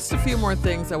right, just a few more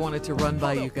things I wanted to run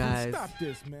by you guys. Stop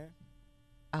this, man.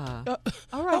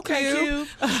 All right, Okay, Q.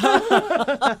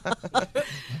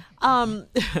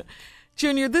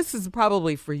 Junior, this is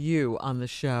probably for you on the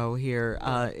show here.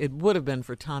 It would have been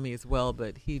for Tommy as well,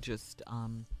 but he just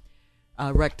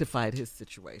rectified his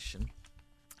situation.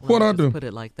 What'd I do? Put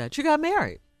it like that. You got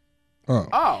married.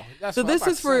 Oh. That's So what this I'm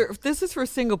is about this is for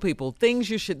single people. Things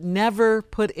you should never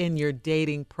put in your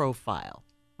dating profile.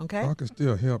 Okay? I can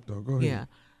still help, though. Go ahead. Yeah.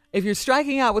 If you're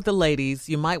striking out with the ladies,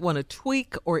 you might want to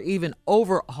tweak or even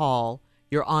overhaul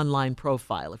your online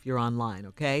profile if you're online,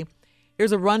 okay?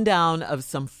 Here's a rundown of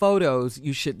some photos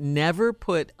you should never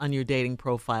put on your dating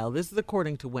profile. This is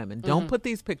according to women. Don't put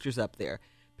these pictures up there.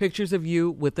 Pictures of you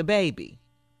with a baby.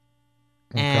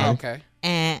 Okay.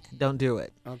 Don't do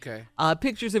it. Okay.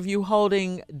 Pictures of you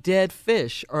holding dead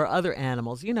fish or other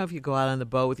animals. You know, if you go out on the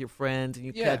boat with your friends and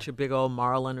you catch a big old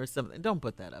marlin or something, don't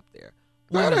put that up there.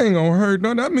 That ain't gonna hurt.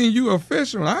 No, that mean you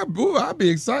official. I'd be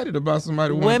excited about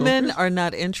somebody. Women are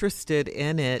not interested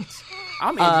in it.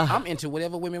 I'm into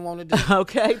whatever women want to do.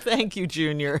 Okay, thank you,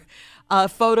 Junior.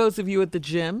 Photos of you at the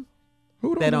gym.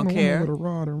 Who They don't care. With a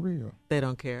rod and reel? They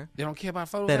don't care. They don't care about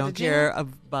photos. They at don't the gym? care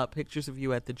about pictures of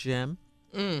you at the gym.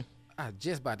 I was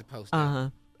just about to post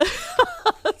that.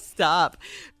 Stop.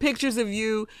 Pictures of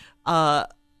you,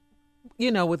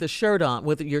 with a shirt on,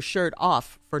 with your shirt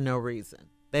off for no reason.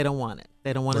 They don't want it.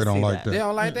 They don't want to see that. They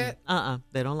don't like that?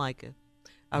 They don't like it.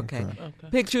 Okay.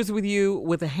 Pictures with you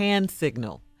with a hand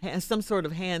signal, some sort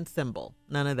of hand symbol.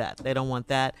 None of that. They don't want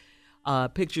that.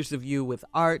 Pictures of you with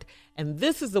art. And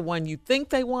this is the one you think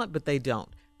they want, but they don't.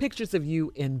 Pictures of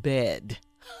you in bed.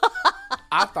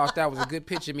 I thought that was a good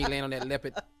picture of me laying on that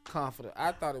leopard comforter.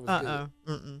 I thought it was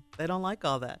good. They don't like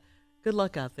all that. Good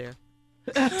luck out there.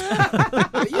 What am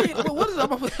I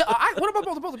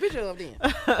supposed to post a picture of then?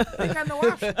 They got no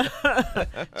option.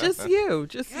 Just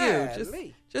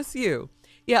you.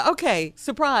 Yeah, okay.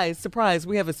 Surprise.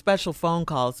 We have a special phone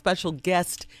call, special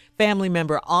guest family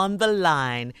member on the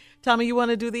line. Tommy, you want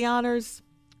to do the honors?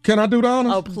 Can I do the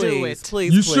honors? Oh, please.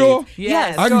 You sure?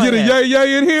 Yes. I can get a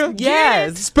yay in here?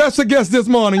 Yes. Special guest this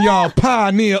morning, y'all.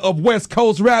 Pioneer of West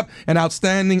Coast rap, an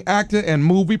outstanding actor and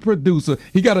movie producer.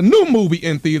 He got a new movie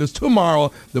in theaters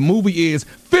tomorrow. The movie is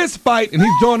Fist Fight, and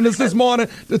he's joining us this morning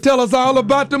to tell us all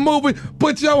about the movie.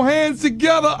 Put your hands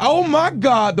together. Oh, my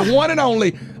God. The one and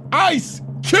only Ice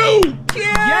Cube.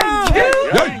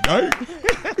 Yay.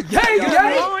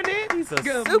 He's a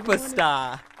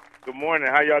superstar. Good morning.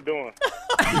 How y'all doing?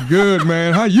 Good,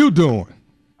 man. How you doing?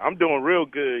 I'm doing real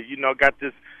good. You know, got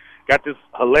this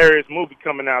hilarious movie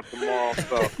coming out tomorrow.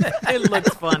 So It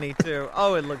looks funny too.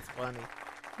 Oh, it looks funny.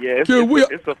 yeah,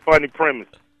 it's a funny premise.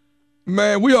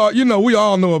 Man, we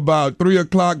all know about 3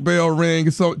 o'clock bell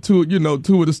ring. So two of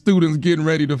the students getting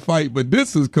ready to fight, but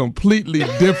this is completely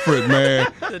different, man.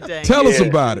 Tell us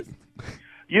about it.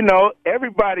 You know,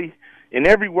 everybody in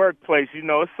every workplace, you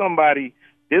know, it's somebody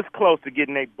this close to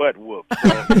getting their butt whooped.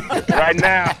 So right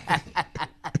now,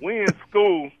 we in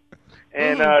school,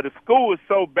 and the school is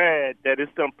so bad that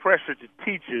it's done pressure to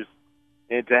teachers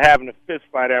into having a fist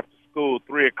fight after school,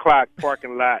 3 o'clock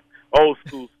parking lot. Old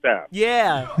school style.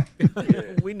 Yeah.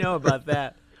 We know about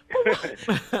that.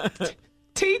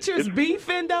 Teachers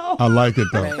beefing, though? I like it,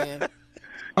 though. Man.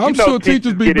 I'm sure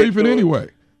teachers be beefing anyway.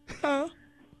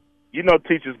 You know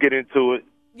teachers get into it.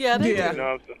 Yeah, they do. You know what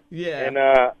I'm saying? Yeah. And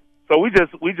so we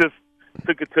just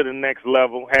took it to the next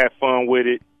level, had fun with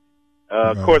it.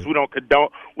 Of course, we don't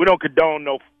condone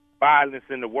no violence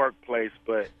in the workplace,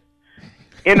 but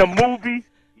in a movie,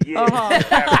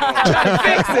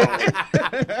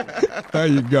 There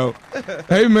you go.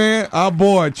 Hey, man, our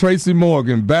boy, Tracy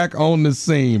Morgan, back on the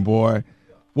scene, boy.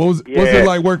 What's it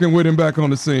like working with him back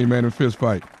on the scene, man, in Fist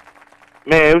Fight?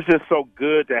 Man, it was just so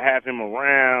good to have him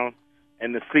around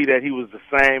and to see that he was the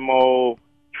same old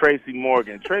Tracy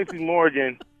Morgan. Tracy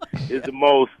Morgan is the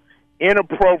most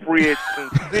inappropriate,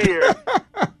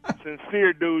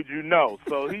 sincere dude you know.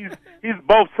 So he's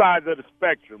both sides of the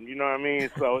spectrum, you know what I mean?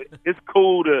 So it's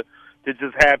cool to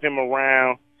just have him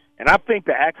around. And I think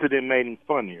the accident made him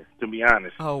funnier, to be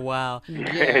honest. Oh, wow.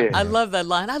 Yeah. I love that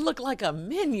line. I look like a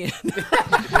minion.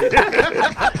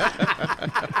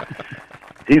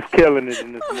 He's killing it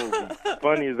in this movie.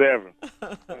 Funny as ever.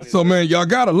 So, man, y'all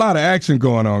got a lot of action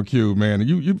going on, Q, man.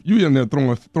 You in there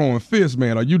throwing fists,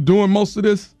 man. Are you doing most of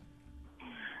this?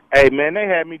 Hey, man, they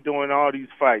had me doing all these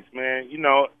fights, man. You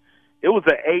know, it was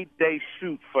an 8-day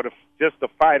shoot for just the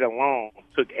fight alone. It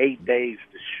took 8 days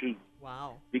to shoot.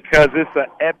 Wow. Because it's an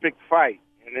epic fight,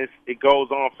 and it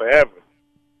goes on forever.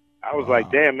 I was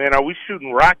like, damn, man, are we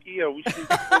shooting Rocky or are we shooting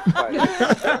this fight?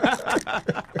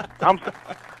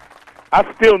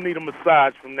 I still need a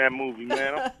massage from that movie,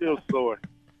 man. I'm still sore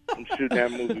from shooting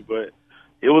that movie, but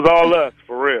it was all us,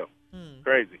 for real.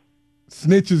 Crazy.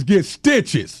 Snitches get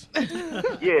stitches.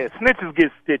 Yeah, snitches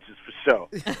get stitches for sure.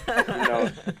 You know,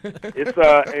 it's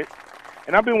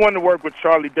and I've been wanting to work with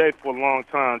Charlie Day for a long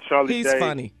time. Charlie Day,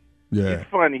 funny. Yeah, he's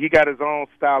funny. He got his own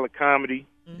style of comedy,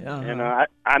 and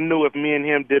I knew if me and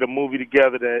him did a movie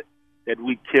together that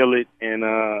we'd kill it. And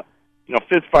you know,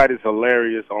 Fist Fight is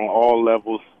hilarious on all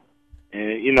levels,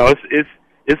 and you know, it's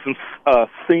some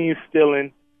scene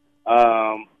stealing.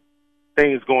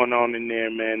 Things going on in there,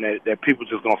 man, that people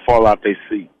just gonna fall out their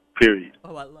seat, period.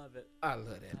 Oh, I love it. I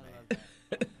love that, man.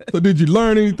 So did you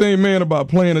learn anything, man, about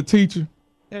playing a teacher?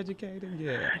 Educated,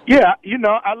 yeah. Yeah, you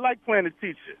know, I like playing a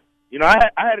teacher. You know, I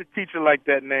had a teacher like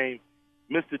that named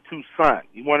Mr. Toussaint.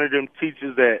 He one of them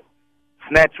teachers that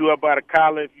snatch you up by the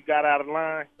collar if you got out of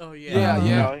line. Oh, yeah.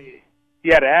 You know, he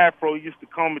had an afro. He used to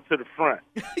comb it to the front.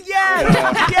 Yes,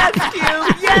 yes, Q,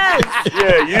 yes.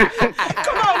 Yeah,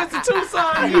 Come on, Mr.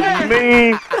 Toussaint.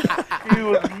 He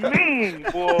was mean,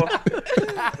 boy.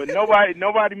 But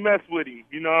nobody messed with him.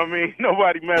 You know what I mean?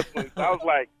 Nobody messed with him. So I was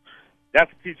like,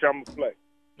 that's the teacher I'm gonna play.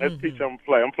 That's the teacher I'm gonna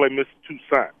play. I'm gonna play Mr.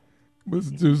 Toussaint.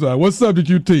 Mr. Toussaint, what subject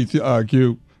you teach,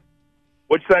 Q?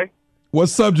 What'd you say? What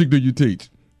subject do you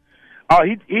teach? Oh,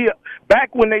 he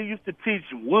back when they used to teach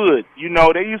wood, you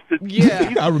know, they used to.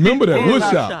 Yeah, I remember that wood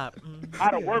shop.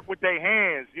 How to work with their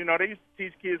hands, you know, they used to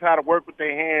teach kids how to work with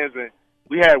their hands, and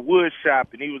we had wood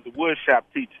shop, and he was the wood shop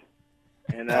teacher.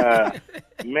 And man,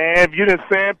 if you didn't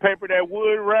sandpaper that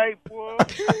wood right, boy,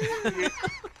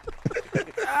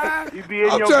 you'd be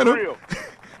in your grill.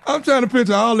 I'm trying to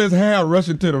picture all this hair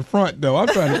rushing to the front, though. I'm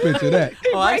trying to picture that.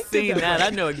 Oh, I've seen that.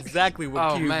 I know exactly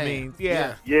what cube means.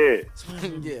 Yeah. Yeah.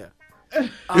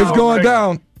 It's going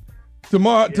down.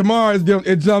 Tomorrow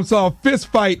it jumps off. Fist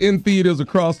Fight in theaters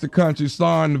across the country,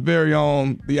 starring the very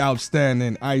own, the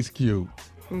outstanding Ice Cube.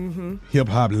 Mm-hmm.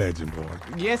 Hip-hop legend, boy.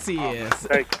 Yes, he is.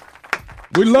 Thank you.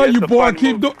 We love you, boy.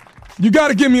 Keep doing. You got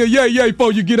to give me a yay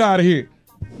before you get out of here.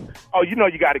 Oh, you know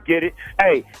you got to get it.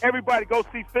 Hey, everybody go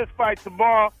see Fist Fight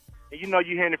tomorrow, and you know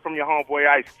you're hearing it from your homeboy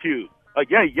Ice Cube.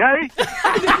 Yay.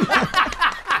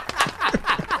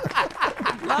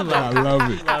 I love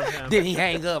it. Then he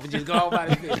hang up and just go on by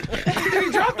his business. Did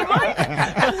he drop the mic?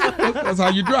 That's how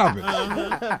you drop it.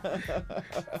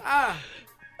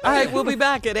 All right, we'll be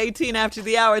back at 18 after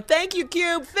the hour. Thank you,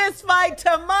 Cube. Fist Fight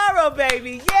tomorrow,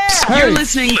 baby. Yeah. You're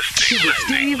listening to the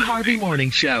Steve Harvey Morning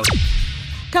Show.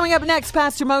 Coming up next,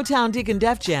 Pastor Motown Deacon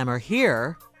Def Jammer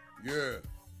here. Yeah.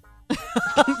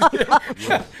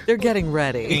 They're getting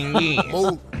ready.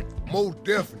 Most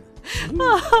definitely.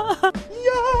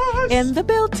 Yes. In the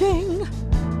building.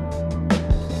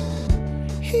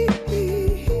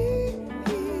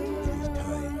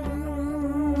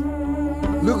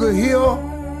 Look at here.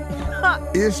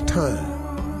 It's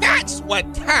time. That's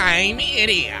what time it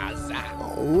is.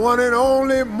 One and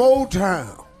only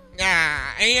Motown.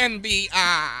 And the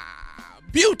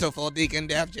beautiful Deacon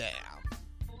Def Jam.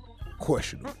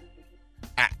 Question.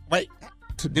 Wait.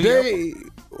 Today,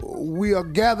 we are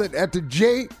gathered at the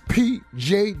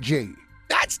JPJJ.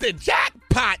 That's the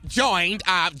jackpot joint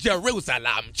of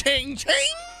Jerusalem. Ching, ching.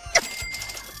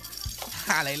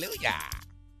 Hallelujah.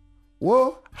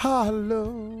 Whoa,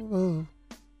 hello.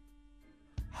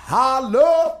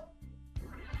 Hello.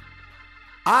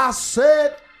 I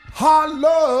said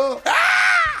hello.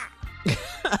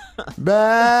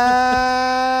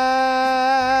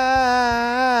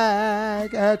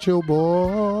 Back at your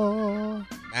boy.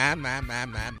 My.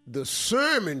 The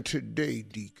sermon today,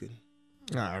 Deacon.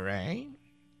 All right.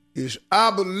 Is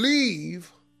I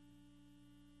believe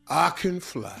I can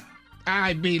fly.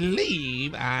 I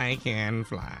believe I can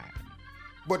fly.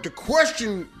 But the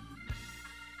question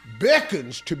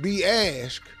beckons to be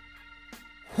asked,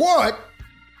 what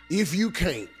if you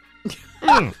can't?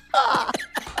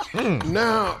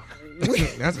 Now,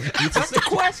 that's the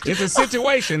question. It's a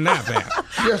situation, not that.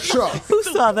 Yes, sir. Who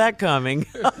saw that coming?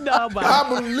 Nobody. I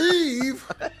believe,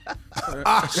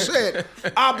 I said,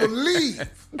 I believe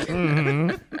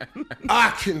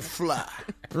I can fly.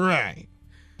 Right.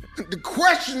 The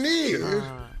question is,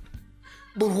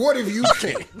 but what if you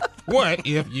can't? What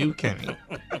if you can't?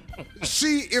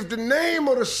 See, if the name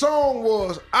of the song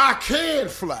was I Can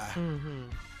Fly,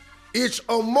 it's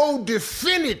a more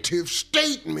definitive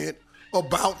statement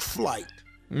about flight.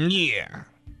 Yeah.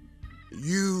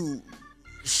 You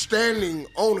standing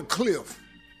on a cliff.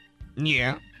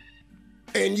 Yeah.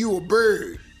 And you a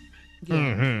bird.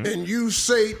 And you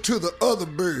say to the other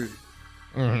bird,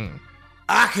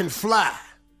 I can fly.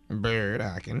 Bird,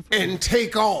 I can fly. And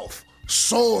take off,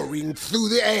 soaring through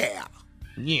the air.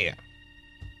 Yeah.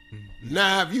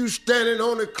 Now, if you standing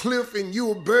on a cliff and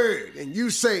you a bird and you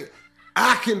say,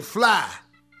 I can fly.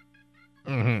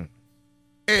 And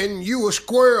you a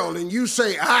squirrel and you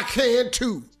say, I can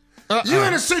too. You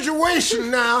in a situation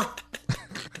now.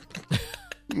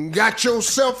 Got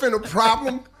yourself in a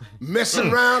problem,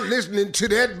 messing around listening to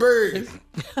that bird.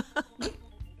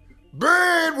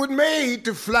 Bird was made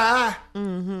to fly.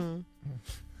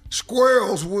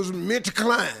 Squirrels was meant to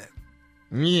climb.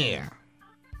 Yeah.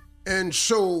 And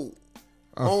so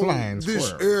on this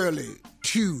squirrel. early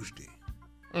Tuesday,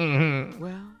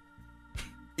 Well,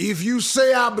 if you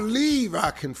say I believe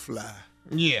I can fly,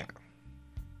 yeah,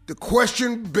 the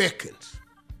question beckons.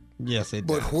 Yes, it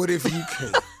But does. what if you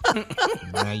can't?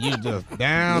 Now you just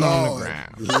down on the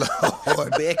ground.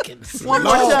 Lord beckons.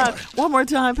 One more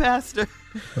time, Pastor.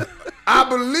 I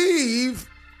believe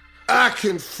I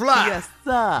can fly. Yes,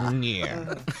 sir.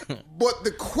 Yeah. But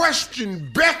the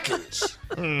question beckons.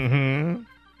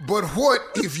 But what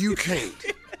if you can't?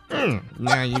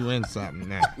 Now you in something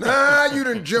now. Nah, you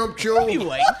done jumped your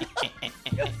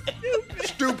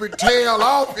stupid tail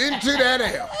off into that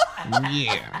air.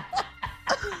 Yeah.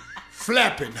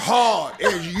 Flapping hard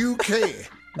as you can.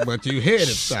 But you headed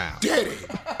south. Steady.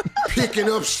 Picking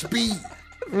up speed.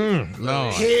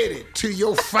 Lord. Headed to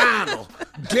your final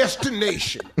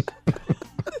destination.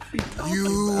 You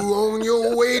on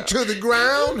your way to the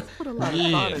ground.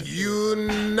 Yeah. You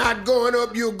not going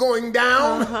up, you're going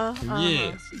down.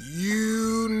 Yes.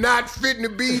 You not fitting to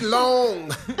be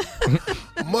long.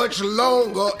 Much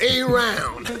longer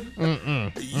around.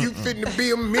 You fitting to be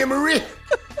a memory.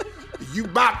 You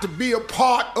about to be a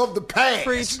part of the past.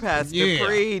 Preach, Pastor, Yeah.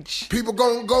 preach. People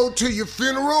gonna go to your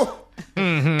funeral.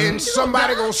 And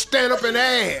somebody gonna stand up and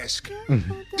ask,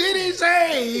 did he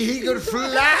say he could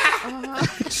fly?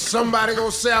 Somebody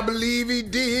gonna say, I believe he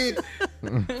did.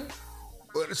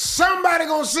 But somebody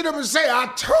gonna sit up and say, I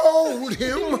told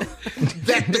him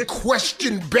that the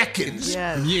question beckons.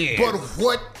 Yes. Yeah. But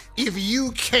what if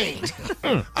you can't?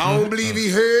 I don't believe he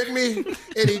heard me,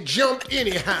 and he jumped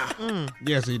anyhow.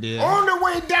 Yes, he did. On the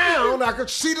way down, I could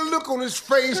see the look on his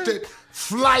face that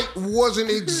flight wasn't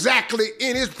exactly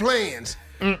in his plans.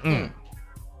 And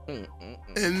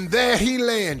there he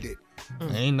landed.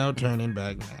 Ain't no turning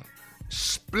back now.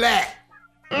 Splat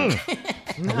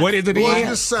What is it was again?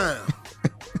 the sound.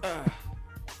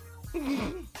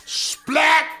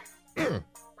 Splat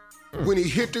when he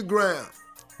hit the ground.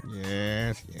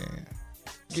 Yes, yeah.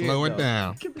 Slow it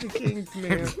down. Give me the king's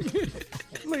man.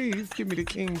 Please give me the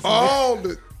king's man. All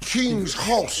the king's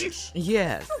horses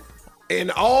Yes.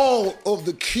 and all of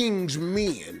the king's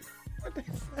men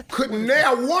couldn't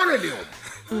nail one of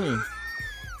them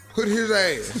Put his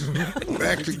ass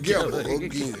back together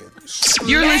again.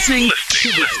 You're listening to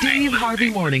the Steve Harvey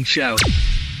Morning Show.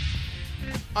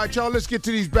 All right, y'all, let's get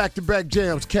to these back-to-back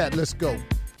jams. Cat, let's go.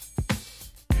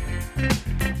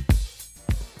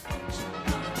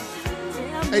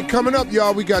 Hey, coming up,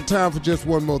 y'all, we got time for just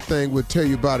one more thing. We'll tell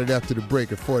you about it after the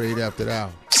break at 48 after the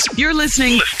hour. You're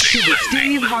listening to the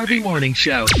Steve Harvey Morning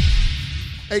Show.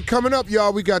 Hey, coming up,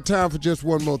 y'all, we got time for just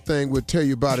one more thing. We'll tell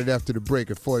you about it after the break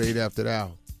at 48 after the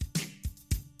hour.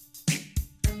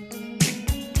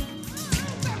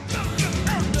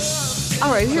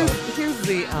 All right, here's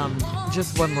the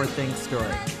just one more thing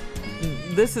story.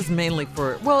 This is mainly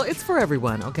it's for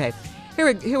everyone, okay?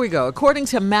 Here we go. According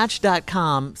to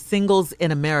Match.com Singles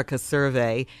in America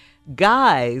survey,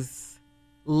 guys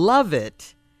love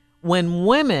it when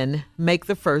women make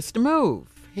the first move.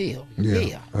 Hell,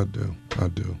 Yeah, I do.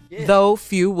 Yeah. Though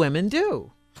few women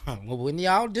do. Well, wouldn't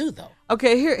y'all do, though?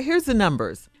 Okay, here's the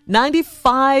numbers.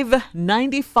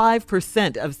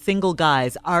 95% of single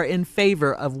guys are in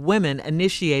favor of women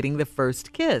initiating the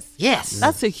first kiss. Yes.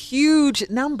 That's a huge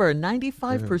number,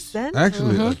 95%.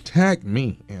 Actually, attack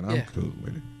me, and I'm cool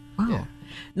with it. Wow. Yeah.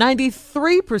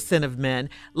 93% of men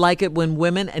like it when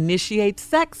women initiate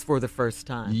sex for the first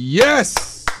time.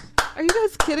 Yes. Are you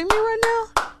guys kidding me right now?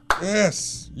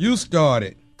 Yes. You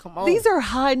started. Come on. These are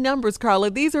high numbers, Carla.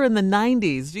 These are in the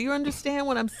 90s. Do you understand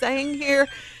what I'm saying here?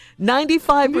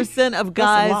 95% of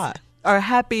guys are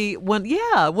happy when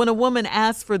a woman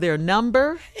asks for their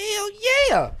number. Hell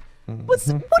yeah. What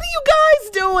are you guys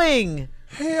doing?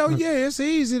 Hell yeah, it's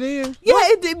easy then. Yeah,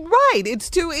 right. It's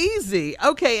too easy.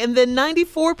 Okay, and then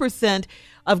 94%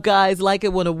 of guys like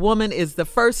it when a woman is the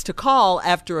first to call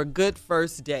after a good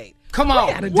first date. Come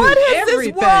on. What has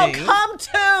this world come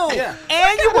to? Yeah.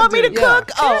 And you want me to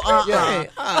cook?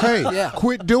 Hey,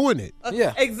 quit doing it.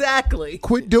 Yeah. Exactly.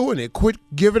 Quit doing it. Quit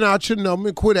giving out your number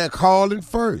and quit at calling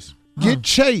first. Get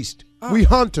chased. We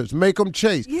hunters. Make them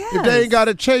chase. Yes. If they ain't got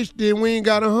to chase, then we ain't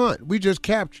got to hunt. We just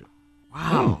capture.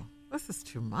 Wow. This is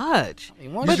too much.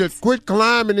 You just quit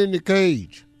climbing in the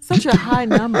cage. Such a high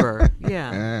number.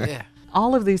 Yeah.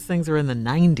 All of these things are in the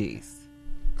 90s.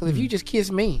 Because if you just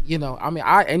kiss me,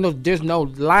 I know there's no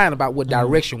line about what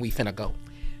direction we finna go.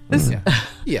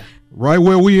 Yeah. Right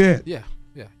where we at. Yeah.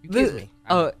 You kiss me.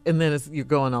 Oh, and then you're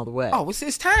going all the way. Oh,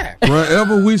 it's time.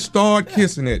 Wherever we start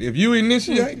kissing it. If you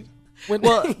initiate it.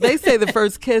 Well, they say the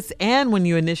first kiss and when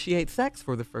you initiate sex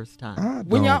for the first time.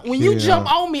 When you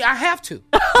jump on me, I have to.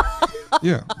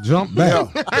 Yeah, jump back.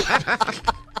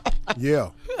 Yeah,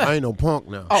 I ain't no punk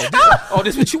now. Oh,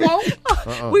 this what you want?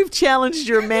 We've challenged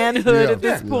your manhood at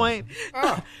this point.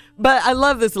 But I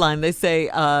love this line. They say,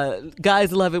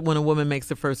 guys love it when a woman makes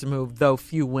the first move, though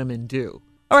few women do.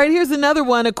 All right, here's another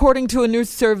one. According to a new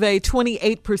survey,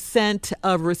 28%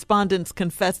 of respondents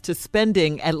confessed to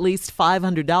spending at least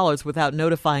 $500 without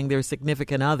notifying their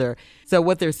significant other. So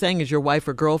what they're saying is your wife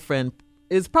or girlfriend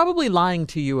is probably lying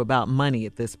to you about money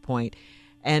at this point.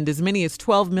 And as many as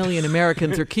 12 million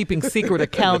Americans are keeping secret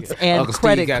accounts and Uncle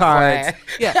credit Steve got cards. quiet.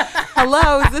 Yeah.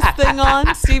 Hello, is this thing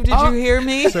on? Steve, did you hear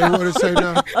me? Say what it say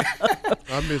now?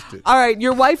 I missed it. All right,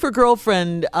 your wife or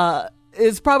girlfriend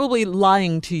is probably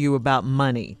lying to you about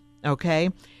money,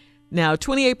 okay? Now,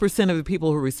 28% of the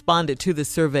people who responded to the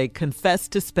survey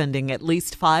confessed to spending at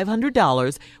least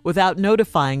 $500 without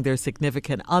notifying their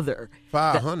significant other.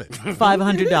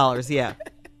 $500? Yeah.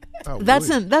 That's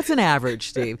an average,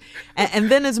 Steve.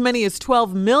 And then as many as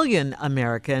 12 million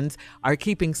Americans are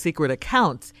keeping secret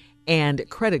accounts and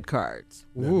credit cards.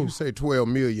 Now, you say $12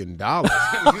 million.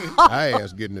 I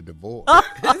ass getting a divorce.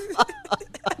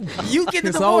 You get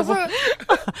the divorce?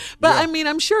 But I mean,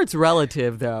 I'm sure it's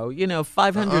relative, though.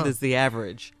 500 is the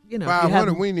average.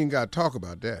 500, we ain't even got to talk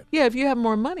about that. Yeah, if you have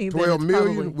more money, 12 then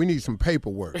million, probably... we need some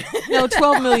paperwork. No,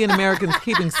 12 million Americans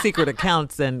keeping secret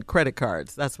accounts and credit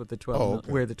cards. That's what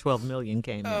where the 12 million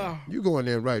came in. You go in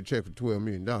there and write a check for $12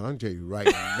 million. I can tell you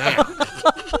right now.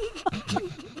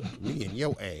 Me and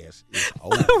your ass is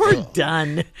over. We're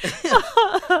done.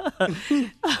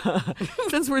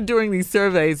 Since we're doing these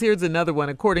surveys, here's another one.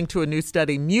 According to a new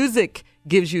study, music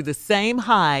gives you the same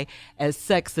high as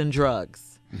sex and drugs.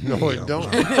 No, it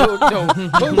don't.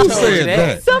 Who said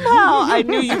that? Somehow, I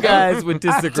knew you guys would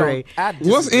disagree.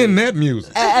 What's in that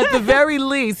music? At the very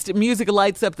least, music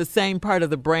lights up the same part of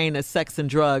the brain as sex and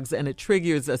drugs, and it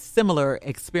triggers a similar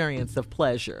experience of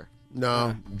pleasure.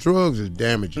 No, drugs is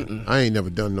damaging. I ain't never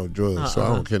done no drugs, so I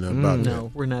don't care nothing about that.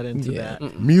 No, we're not into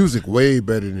that. Music way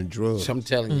better than drugs. I'm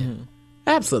telling you.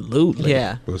 Absolutely.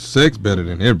 Yeah. But sex better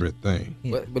than everything.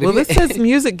 Yeah. Well, this says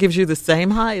music gives you the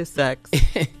same high as sex.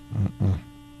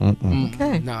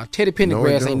 Okay. No, Teddy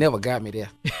Pendergrass ain't never got me there.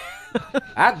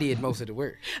 I did most of the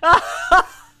work.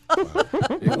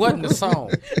 It wasn't the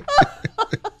song.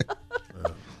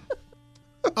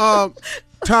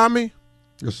 Tommy?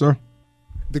 Yes, sir.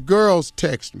 The girls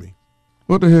text me.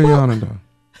 What the hell y'all done?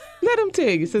 Let him tell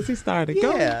you since he started.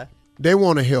 Go ahead. They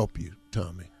want to help you,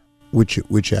 Tommy, with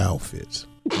your outfits.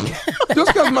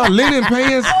 Just because my linen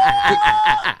pants.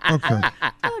 Okay.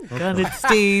 Gun it,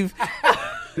 Steve.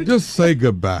 Just say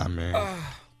goodbye, man.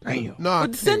 Damn. No,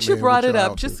 But since you brought it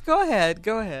up, just go ahead.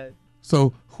 Go ahead.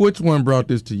 So, which one brought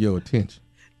this to your attention?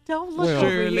 Don't look Well, over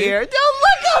Shirley. here. Don't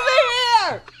look over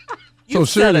here. So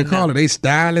Shirley Carter, they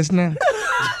stylists now?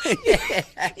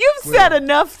 You've said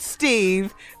enough,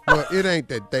 Steve. Well, it ain't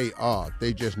that they are.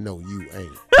 They just know you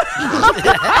ain't.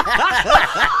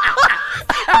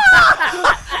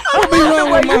 What be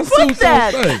wrong with my you put suits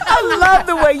that. on stage? I love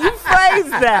the way you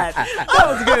phrased that. That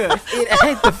was good. It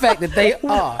ain't the fact that they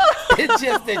are. It's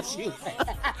just that you.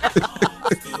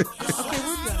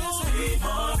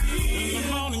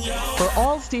 For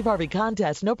all Steve Harvey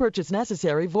contests, no purchase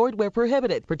necessary, void where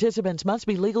prohibited. Participants must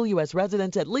be legal U.S.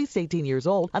 residents at least 18 years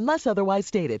old, unless otherwise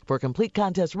stated. For complete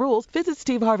contest rules, visit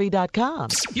steveharvey.com.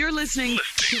 You're listening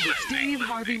to the Steve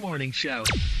Harvey Morning Show.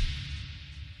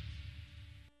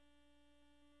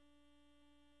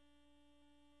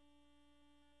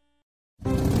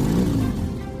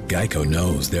 Geico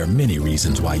knows there are many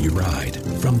reasons why you ride.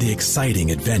 From the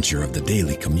exciting adventure of the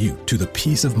daily commute to the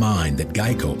peace of mind that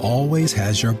Geico always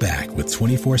has your back with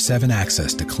 24/7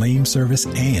 access to claim service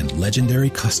and legendary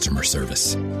customer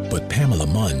service. But Pamela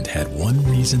Mund had one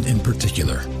reason in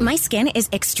particular. My skin is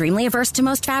extremely averse to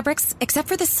most fabrics, except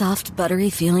for the soft, buttery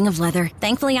feeling of leather.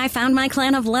 Thankfully, I found my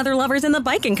clan of leather lovers in the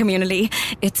biking community.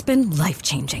 It's been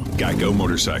life-changing. Geico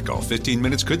Motorcycle. 15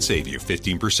 minutes could save you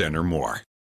 15% or more.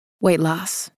 Weight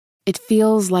loss. It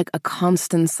feels like a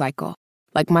constant cycle,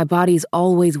 like my body's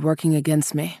always working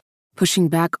against me, pushing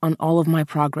back on all of my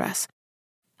progress.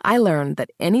 I learned that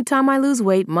anytime I lose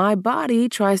weight, my body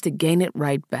tries to gain it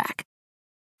right back.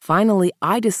 Finally,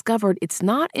 I discovered it's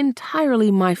not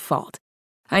entirely my fault.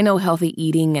 I know healthy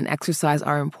eating and exercise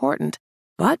are important,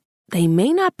 but they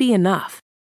may not be enough.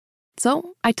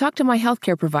 So I talked to my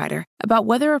healthcare provider about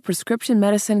whether a prescription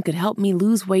medicine could help me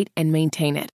lose weight and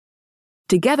maintain it.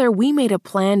 Together, we made a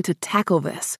plan to tackle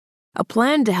this, a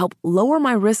plan to help lower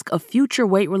my risk of future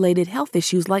weight-related health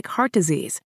issues like heart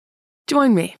disease.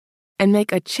 Join me and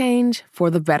make a change for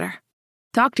the better.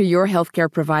 Talk to your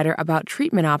healthcare provider about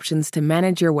treatment options to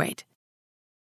manage your weight